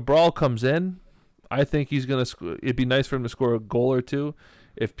if Cabral comes in, I think he's going to it'd be nice for him to score a goal or two.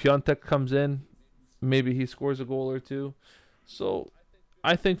 If Piontek comes in, maybe he scores a goal or two. So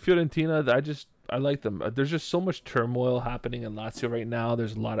I think Fiorentina, I like them. There's just so much turmoil happening in Lazio right now.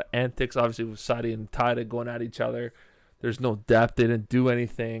 There's a lot of antics, obviously, with Sarri and Taira going at each other. There's no depth. They didn't do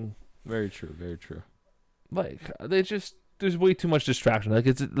anything. Very true. Very true. Like, there's way too much distraction. Like,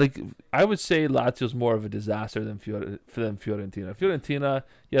 it's like, I would say Lazio's more of a disaster than Fiorentina. Fiorentina,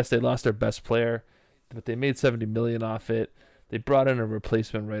 yes, they lost their best player, but they made 70 million off it. They brought in a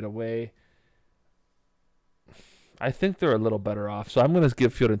replacement right away. I think they're a little better off. So I'm going to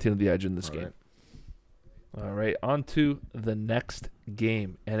give Fiorentina the edge in this game. Right. All right, on to the next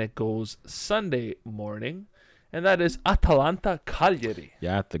game. And it goes Sunday morning. And that is Atalanta Cagliari.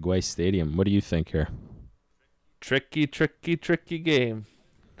 Yeah, at the Guay Stadium. What do you think here? Tricky game.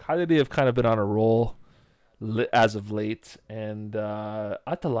 Cagliari have kind of been on a roll as of late. And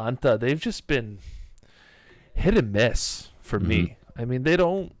Atalanta, they've just been hit and miss for me. I mean, they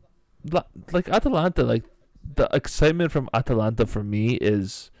don't... Like, Atalanta, like, the excitement from Atalanta for me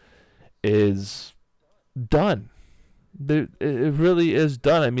is done. It really is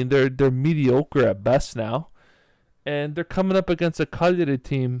done. I mean, they're mediocre at best now. And they're coming up against a Cagliari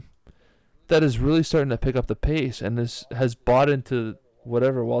team that is really starting to pick up the pace and has bought into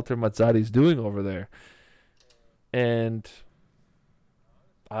whatever Walter Mazzarri's doing over there. And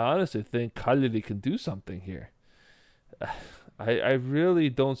I honestly think Cagliari can do something here. I really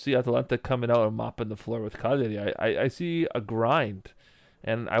don't see Atalanta coming out and mopping the floor with Cagliari. I see a grind,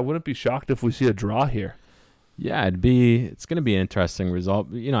 and I wouldn't be shocked if we see a draw here. Yeah, it's going to be an interesting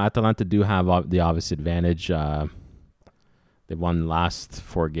result. You know, Atalanta do have the obvious advantage. They've won the last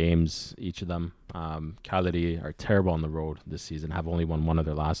 4 games, each of them. Cagliari are terrible on the road this season. Have only won one of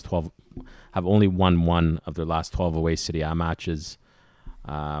their last 12 away Serie A matches.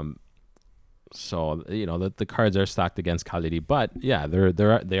 So, you know, the cards are stacked against Cagliari, but yeah,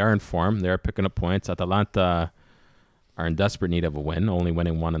 they are in form. They are picking up points. Atalanta are in desperate need of a win, only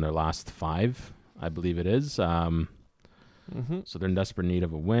winning 1 in their last 5, I believe it is. So they're in desperate need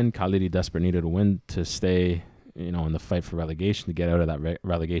of a win. Cagliari desperate need of a win to stay, you know, in the fight for relegation, to get out of that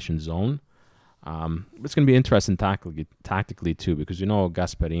relegation zone. It's going to be interesting tactically too, because you know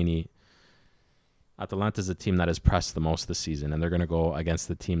Gasperini. Atalanta is a team that has pressed the most this season, and they're going to go against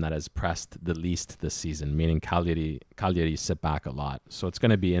the team that has pressed the least this season, meaning Cagliari sit back a lot. So it's going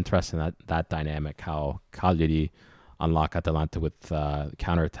to be interesting that dynamic, how Cagliari unlock Atalanta with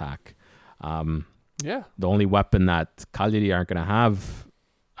counterattack. The only weapon that Cagliari aren't going to have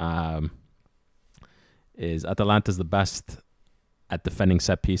is Atalanta's the best at defending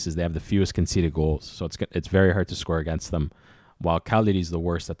set pieces. They have the fewest conceded goals, so it's very hard to score against them, while Cagliari's the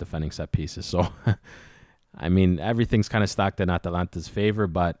worst at defending set pieces. So, I mean, everything's kind of stacked in Atalanta's favor,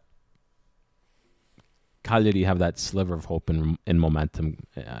 but Cagliari have that sliver of hope in momentum,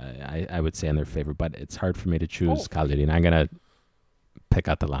 I would say, in their favor. But it's hard for me to choose Cagliari, and I'm going to pick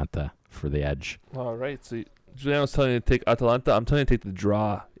Atalanta for the edge. All right. So, Julian was telling you to take Atalanta. I'm telling you to take the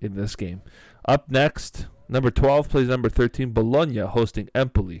draw in this game. Up next, number 12 plays number 13, Bologna, hosting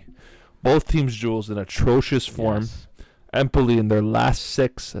Empoli. Both teams, Jules, in atrocious form. Yes. Empoli, in their last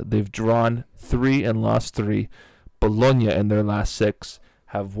 6, they've drawn 3 and lost 3. Bologna, in their last 6,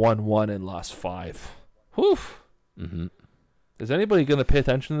 have won 1 and lost 5. Whew. Is anybody going to pay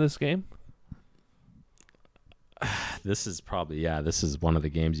attention to this game? This is one of the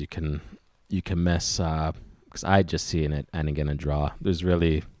games you can miss, because I just see it ending in a draw. There's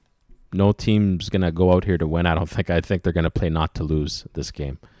really no team's going to go out here to win. I think they're going to play not to lose this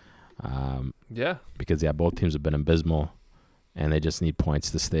game. Because both teams have been abysmal and they just need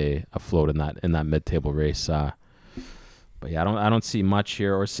points to stay afloat in that mid-table race. But yeah, I don't see much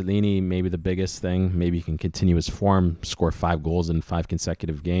here. Orsolini, maybe the biggest thing. Maybe he can continue his form, score 5 goals in 5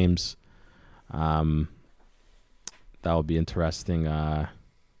 consecutive games. That will be interesting.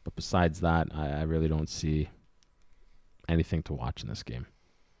 But besides that, I really don't see anything to watch in this game.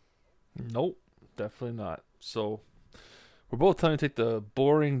 Nope, definitely not. So we're both trying to take the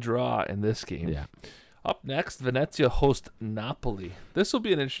boring draw in this game. Yeah. Up next, Venezia host Napoli. This will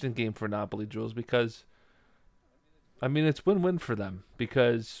be an interesting game for Napoli, Jules, because I mean it's win-win for them.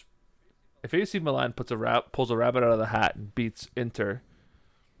 Because if AC Milan pulls a rabbit out of the hat and beats Inter,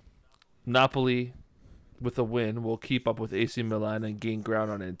 Napoli with a win will keep up with AC Milan and gain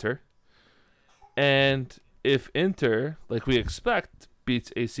ground on Inter. And if Inter, like we expect,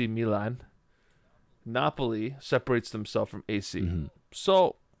 beats AC Milan, Napoli separates themselves from AC. Mm-hmm.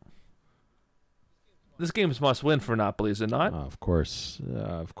 So this game is must win for Napoli, is it not? Of course.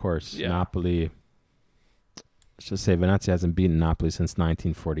 Yeah. Napoli. Let's just say Venezia hasn't beaten Napoli since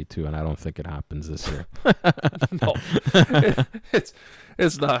 1942, and I don't think it happens this year. No,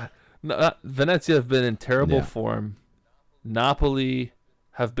 it's not. No, Venezia have been in terrible form. Napoli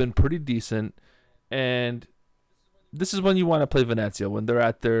have been pretty decent, and this is when you want to play Venezia, when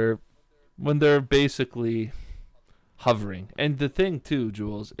they're basically hovering. And the thing too,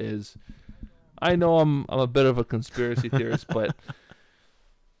 Jules, is I know I'm a bit of a conspiracy theorist, but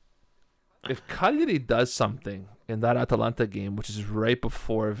if Cagliari does something in that Atalanta game, which is right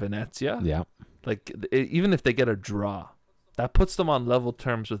before Venezia, Yeah. like even if they get a draw, that puts them on level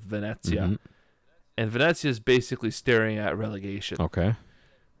terms with Venezia. Mm-hmm. And Venezia is basically staring at relegation, Okay.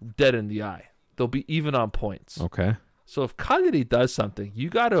 dead in the eye. They'll be even on points. Okay. So if Cagliari does something, you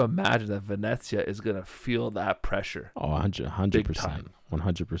got to imagine that Venezia is going to feel that pressure. Oh, 100%. Big time.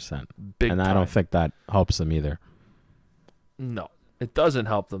 100%. Big And time. I don't think that helps them either. No, it doesn't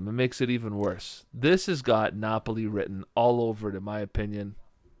help them. It makes it even worse. This has got Napoli written all over it, in my opinion.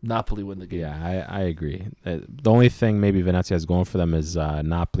 Napoli win the game. Yeah, I agree. The only thing maybe Venezia has going for them is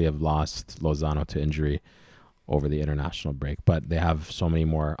Napoli have lost Lozano to injury over the international break, but they have so many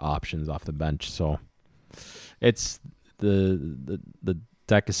more options off the bench. So it's the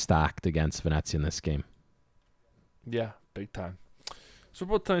deck is stacked against Venezia in this game. Yeah, big time. So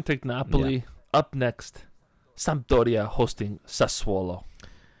we're both trying to take Napoli. Yeah. Up next, Sampdoria hosting Sassuolo.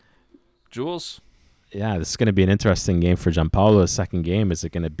 Jules? Yeah, this is going to be an interesting game for Gianpaolo's second game. Is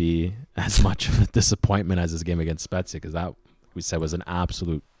it going to be as much of a disappointment as his game against Spezia? Because that, we said, was an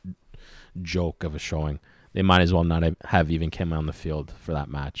absolute joke of a showing. They might as well not have even came on the field for that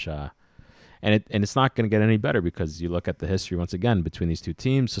match. And it's not going to get any better because you look at the history once again between these two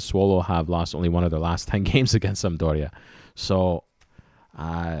teams. Sassuolo have lost only one of their last 10 games against Sampdoria. So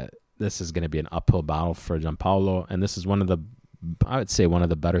this is going to be an uphill battle for Gianpaolo. And this is I would say one of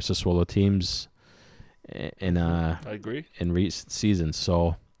the better Sassuolo teams in I agree. in recent seasons.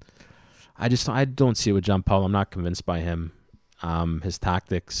 So I don't see it with Gianpaolo. I'm not convinced by him. His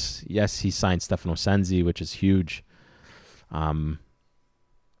tactics, yes, he signed Stefano Sensi, which is huge.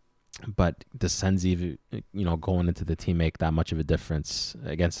 But does Sensi, going into the team make that much of a difference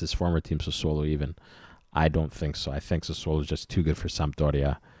against his former team, Sassuolo even? I don't think so. I think Sassuolo is just too good for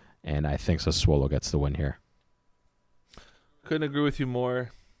Sampdoria, and I think Sassuolo gets the win here. Couldn't agree with you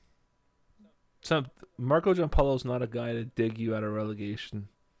more. Marco Gianpaolo is not a guy to dig you out of relegation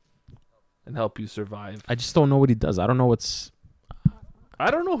and help you survive. I just don't know what he does. I don't know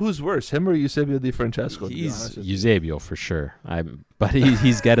who's worse, him or Eusebio Di Francesco. He's Eusebio for sure. But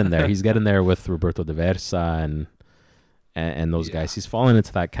he's getting there. He's getting there with Roberto De Versa and those guys. He's fallen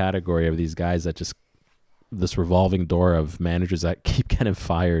into that category of these guys that just this revolving door of managers that keep getting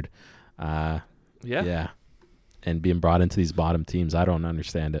fired. Yeah. And being brought into these bottom teams. I don't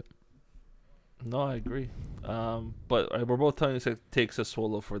understand it. No, I agree. But we're both telling you to take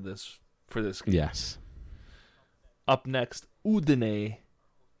Sassuolo for this game. Yes. Up next, Udine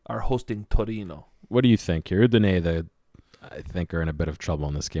are hosting Torino. What do you think here? Udine, I think, are in a bit of trouble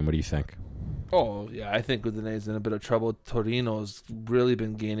in this game. What do you think? Oh, yeah, I think Udine is in a bit of trouble. Torino's really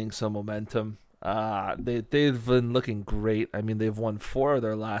been gaining some momentum. They've been looking great. I mean, they've won 4 of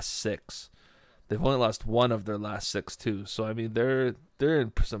their last 6. They've only lost 1 of their last 6 too. So I mean, they're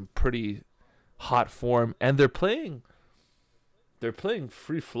in some pretty hot form, and they're playing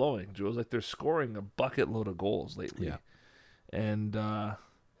free flowing, Jules. Like they're scoring a bucket load of goals lately. Yeah. And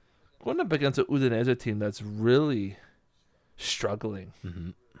going up against an Udinese team that's really struggling.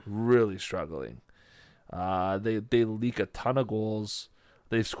 Mm-hmm. Really struggling. They leak a ton of goals.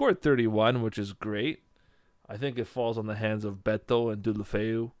 They've scored 31, which is great. I think it falls on the hands of Beto and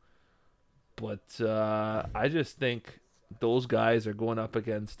Deulofeu. But I just think those guys are going up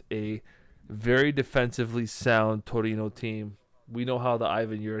against a very defensively sound Torino team. We know how the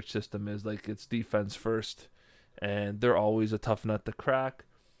Ivan Juric system is. Like, it's defense first, and they're always a tough nut to crack.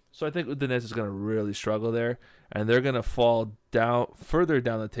 So I think Udinese is going to really struggle there, and they're going to fall down further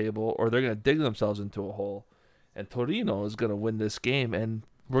down the table, or they're going to dig themselves into a hole. And Torino is going to win this game, and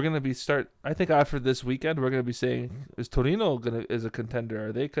we're going to be I think after this weekend, we're going to be saying, is Torino is a contender?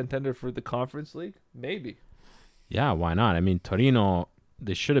 Are they a contender for the Conference League? Maybe. Yeah, why not? I mean, Torino,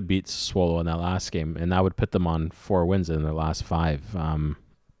 they should have beat Sassuolo in that last game, and that would put them on 4 wins in their last 5.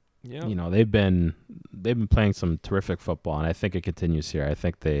 Yeah. You know, they've been playing some terrific football, and I think it continues here. I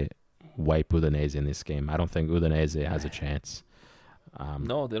think they wipe Udinese in this game. I don't think Udinese has a chance.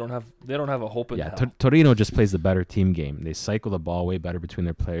 No, they don't have a hope in hell. Torino just plays the better team game. They cycle the ball way better between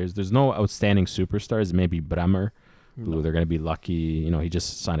their players. There's no outstanding superstars. Maybe Bremer, who they're going to be lucky. You know, he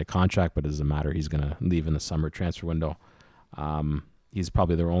just signed a contract, but it doesn't matter. He's going to leave in the summer transfer window. He's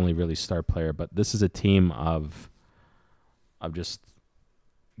probably their only really star player. But this is a team of just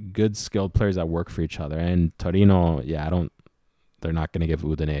good, skilled players that work for each other. And Torino, they're not going to give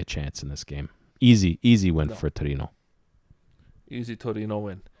Udine a chance in this game. Easy win for Torino. Easy Torino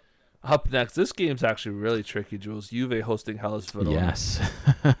win. Up next, this game's actually really tricky, Jules. Juve hosting Hellas Verona. Yes.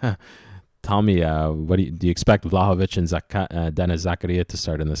 Tell me, what do you expect Vlahovic and Dennis Zakaria to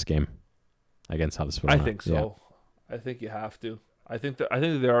start in this game against Hellas Verona? I think so. Yeah. I think you have to. I think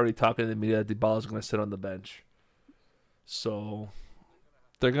they're already talking to the media that Dybala's going to sit on the bench. So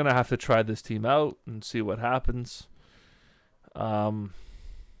they're going to have to try this team out and see what happens. It's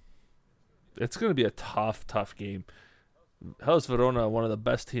going to be a tough game. Hellas Verona, one of the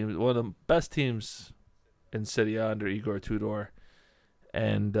best teams in Serie A under Igor Tudor,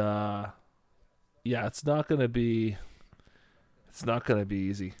 and it's not gonna be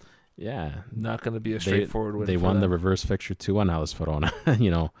easy. Yeah, not gonna be a straightforward win. They won the reverse fixture 2-1 Hellas Verona.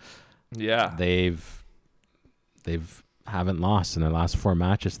 You know, yeah, they've haven't lost in their last 4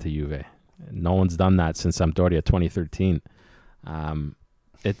 matches to Juve. No one's done that since Sampdoria 2013.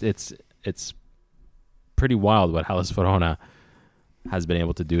 It's pretty wild what Hellas Verona has been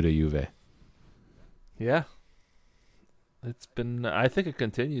able to do to Juve. Yeah. I think it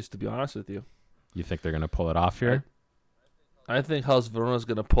continues, to be honest with you. You think they're going to pull it off here? I think Hellas Verona is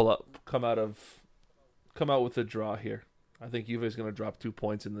going to come out with a draw here. I think Juve is going to drop 2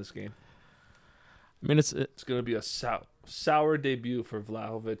 points in this game. I mean, it's going to be a sour debut for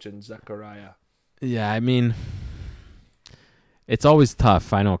Vlahovic and Zakaria. Yeah, I mean, it's always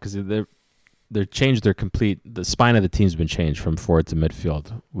tough. I know, because they're changed the spine of the team's been changed from forward to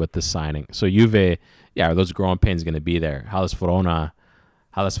midfield with the signing. So Juve, those growing pains going to be there. Hellas Verona,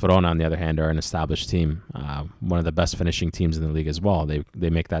 on the other hand, are an established team, one of the best finishing teams in the league as well. They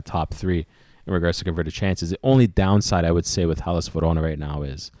make that top 3 in regards to converted chances. The only downside I would say with Hellas Verona right now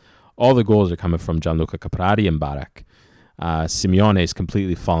is all the goals are coming from Gianluca Caprari and Barak. Simeone is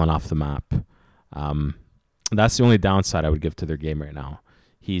completely fallen off the map. That's the only downside I would give to their game right now.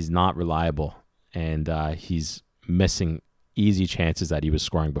 He's not reliable, and he's missing easy chances that he was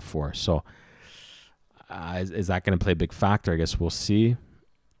scoring before. So is that going to play a big factor? I guess we'll see.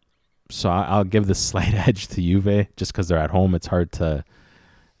 So I'll give the slight edge to Juve just because they're at home. It's hard to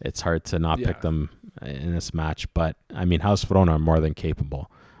not pick them in this match. But, I mean, Hellas Verona are more than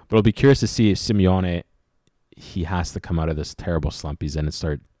capable. But I'll be curious to see if Simeone, he has to come out of this terrible slump he's in and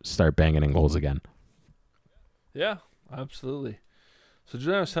start banging in goals again. Yeah, absolutely. So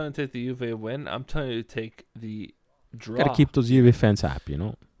Julian's telling you to take the Juve win. I'm telling you to take the draw. Got to keep those Juve fans happy, you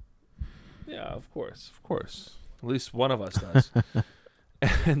know? Yeah, of course. At least one of us does.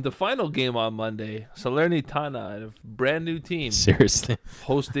 And the final game on Monday, Salernitana, a brand new team. Seriously.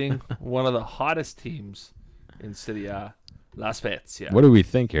 Hosting one of the hottest teams in Serie A, La Spezia. What do we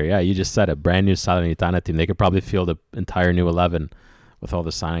think here? Yeah, you just said it. Brand new Salernitana team. They could probably field the entire new 11 with all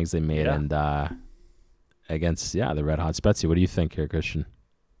the signings they made. Yeah. And against, the Red Hot Spezia. What do you think here, Christian?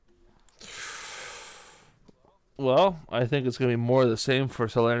 Well, I think it's going to be more of the same for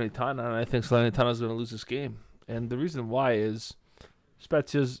Salernitana, and I think Salernitana is going to lose this game. And the reason why is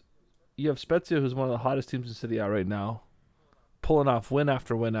you have Spezia, who's one of the hottest teams in Serie A right now, pulling off win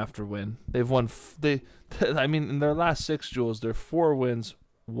after win after win. They've won. In their last 6, Jules, they're 4 wins,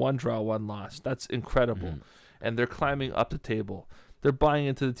 1 draw, 1 loss. That's incredible, and they're climbing up the table. They're buying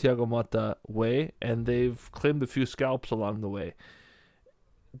into the Thiago Motta way, and they've claimed a few scalps along the way.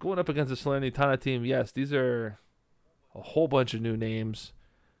 Going up against the Salernitana team, yes, these are a whole bunch of new names.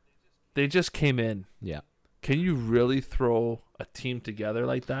 They just came in. Yeah. Can you really throw a team together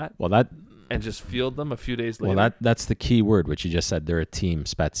like that? Well, and just field them a few days later? Well, that's the key word, which you just said. They're a team,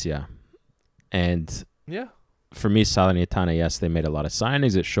 Spezia. And yeah, for me, Salernitana, yes, they made a lot of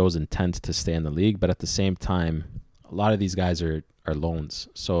signings. It shows intent to stay in the league, but at the same time, a lot of these guys are loans.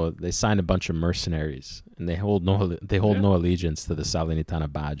 So they signed a bunch of mercenaries, and they hold no allegiance to the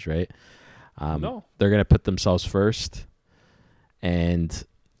Salernitana badge, right? No. They're going to put themselves first, and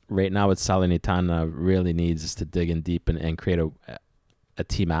right now what Salernitana really needs is to dig in deep and create a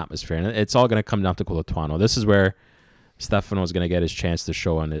team atmosphere, and it's all going to come down to Colattuano. This is where Stefano is going to get his chance to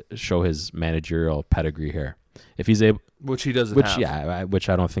show his managerial pedigree here. If he's able, which he doesn't have. Yeah, which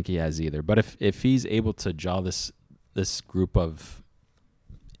I don't think he has either. But if he's able to gel this group of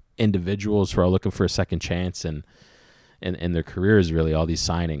individuals who are looking for a second chance and their careers, really, all these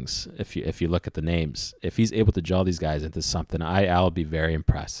signings, if you look at the names, if he's able to gel these guys into something, I'll be very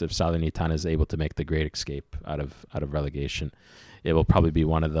impressed. If Salernitana is able to make the great escape out of relegation, it will probably be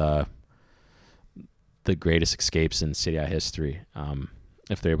one of the greatest escapes in Serie A history.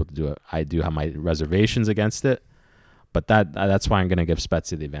 If they're able to do it, I do have my reservations against it, but that's why I'm going to give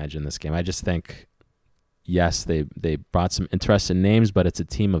Spezia the advantage in this game. I just think, yes, they brought some interesting names, but it's a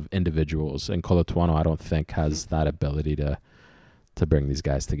team of individuals, and Colattuano, I don't think, has that ability to bring these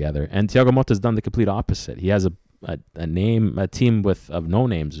guys together. And Thiago Motta has done the complete opposite. He has a team of no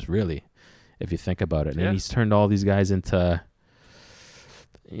names, really, if you think about it, and he's turned all these guys into,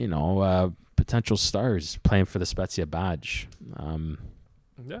 potential stars playing for the Spezia badge.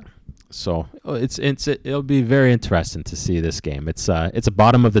 So it'll be very interesting to see this game. It's a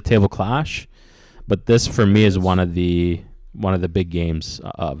bottom of the table clash, but this for me is one of the big games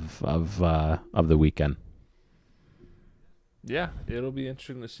of the weekend. Yeah, it'll be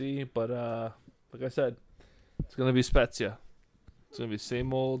interesting to see, but like I said, it's gonna be Spezia. It's gonna be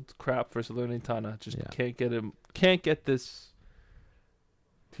same old crap for Salernitana. Just can't get this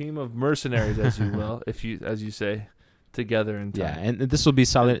team of mercenaries, as you say, together in time. Yeah, and this will be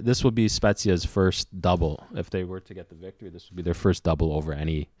Spezia's first double. If they were to get the victory, this would be their first double over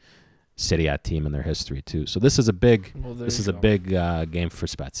any Serie A team in their history too. So this is a big game for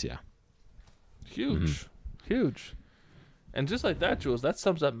Spezia. Huge. And just like that, Jules, that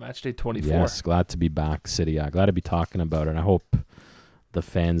sums up match day 24. Yes, glad to be back, Serie A. Glad to be talking about it. And I hope the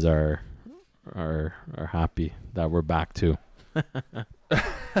fans are happy that we're back too.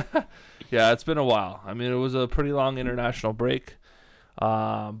 Yeah, it's been a while. I mean, it was a pretty long international break,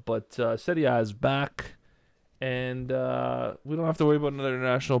 but Serie A is back, and we don't have to worry about another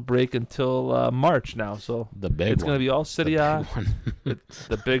international break until March now. So it's going to be all Serie A,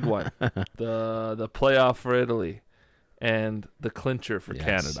 the big one, the playoff for Italy, and the clincher for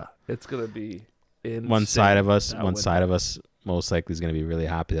Canada. It's going to be insane. One side of us most likely is going to be really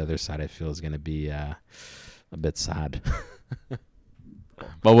happy. The other side, I feel, is going to be a bit sad.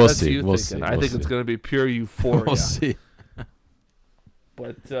 But we'll see. I think it's going to be pure euphoria. We'll see.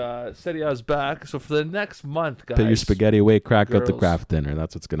 But Serie A is back. So for the next month, guys. Put your spaghetti away, crack out the craft dinner.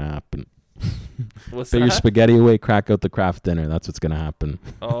 That's what's going to happen. What's Put your spaghetti away, crack out the craft dinner. That's what's going to happen.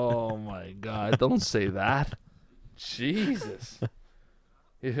 Oh, my God. Don't say that. Jesus.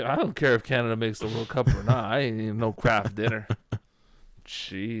 I don't care if Canada makes the World Cup or not. I ain't even no craft dinner.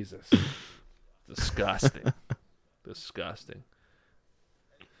 Jesus. Disgusting.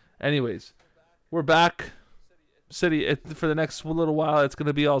 Anyways, we're back. City for the next little while. It's going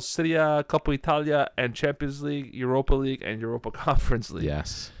to be all Serie A, Coppa Italia, and Champions League, Europa League, and Europa Conference League.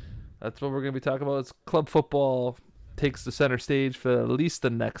 Yes, that's what we're going to be talking about. It's club football takes the center stage for at least the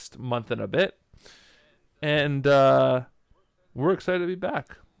next month and a bit, and we're excited to be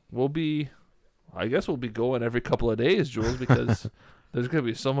back. I guess we'll be going every couple of days, Jules, because there's going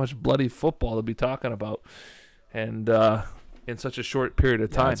to be so much bloody football to be talking about, and in such a short period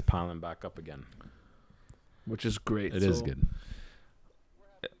of time. It's piling back up again, which is great. It is good.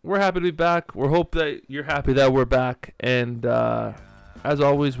 We're happy to be back. We hope that you're happy that we're back. And as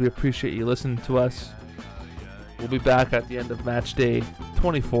always, we appreciate you listening to us. We'll be back at the end of match day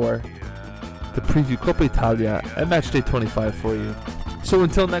 24 to preview Coppa Italia and match day 25 for you. So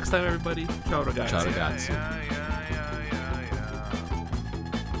until next time, everybody, ciao ragazzi. Ciao ragazzi.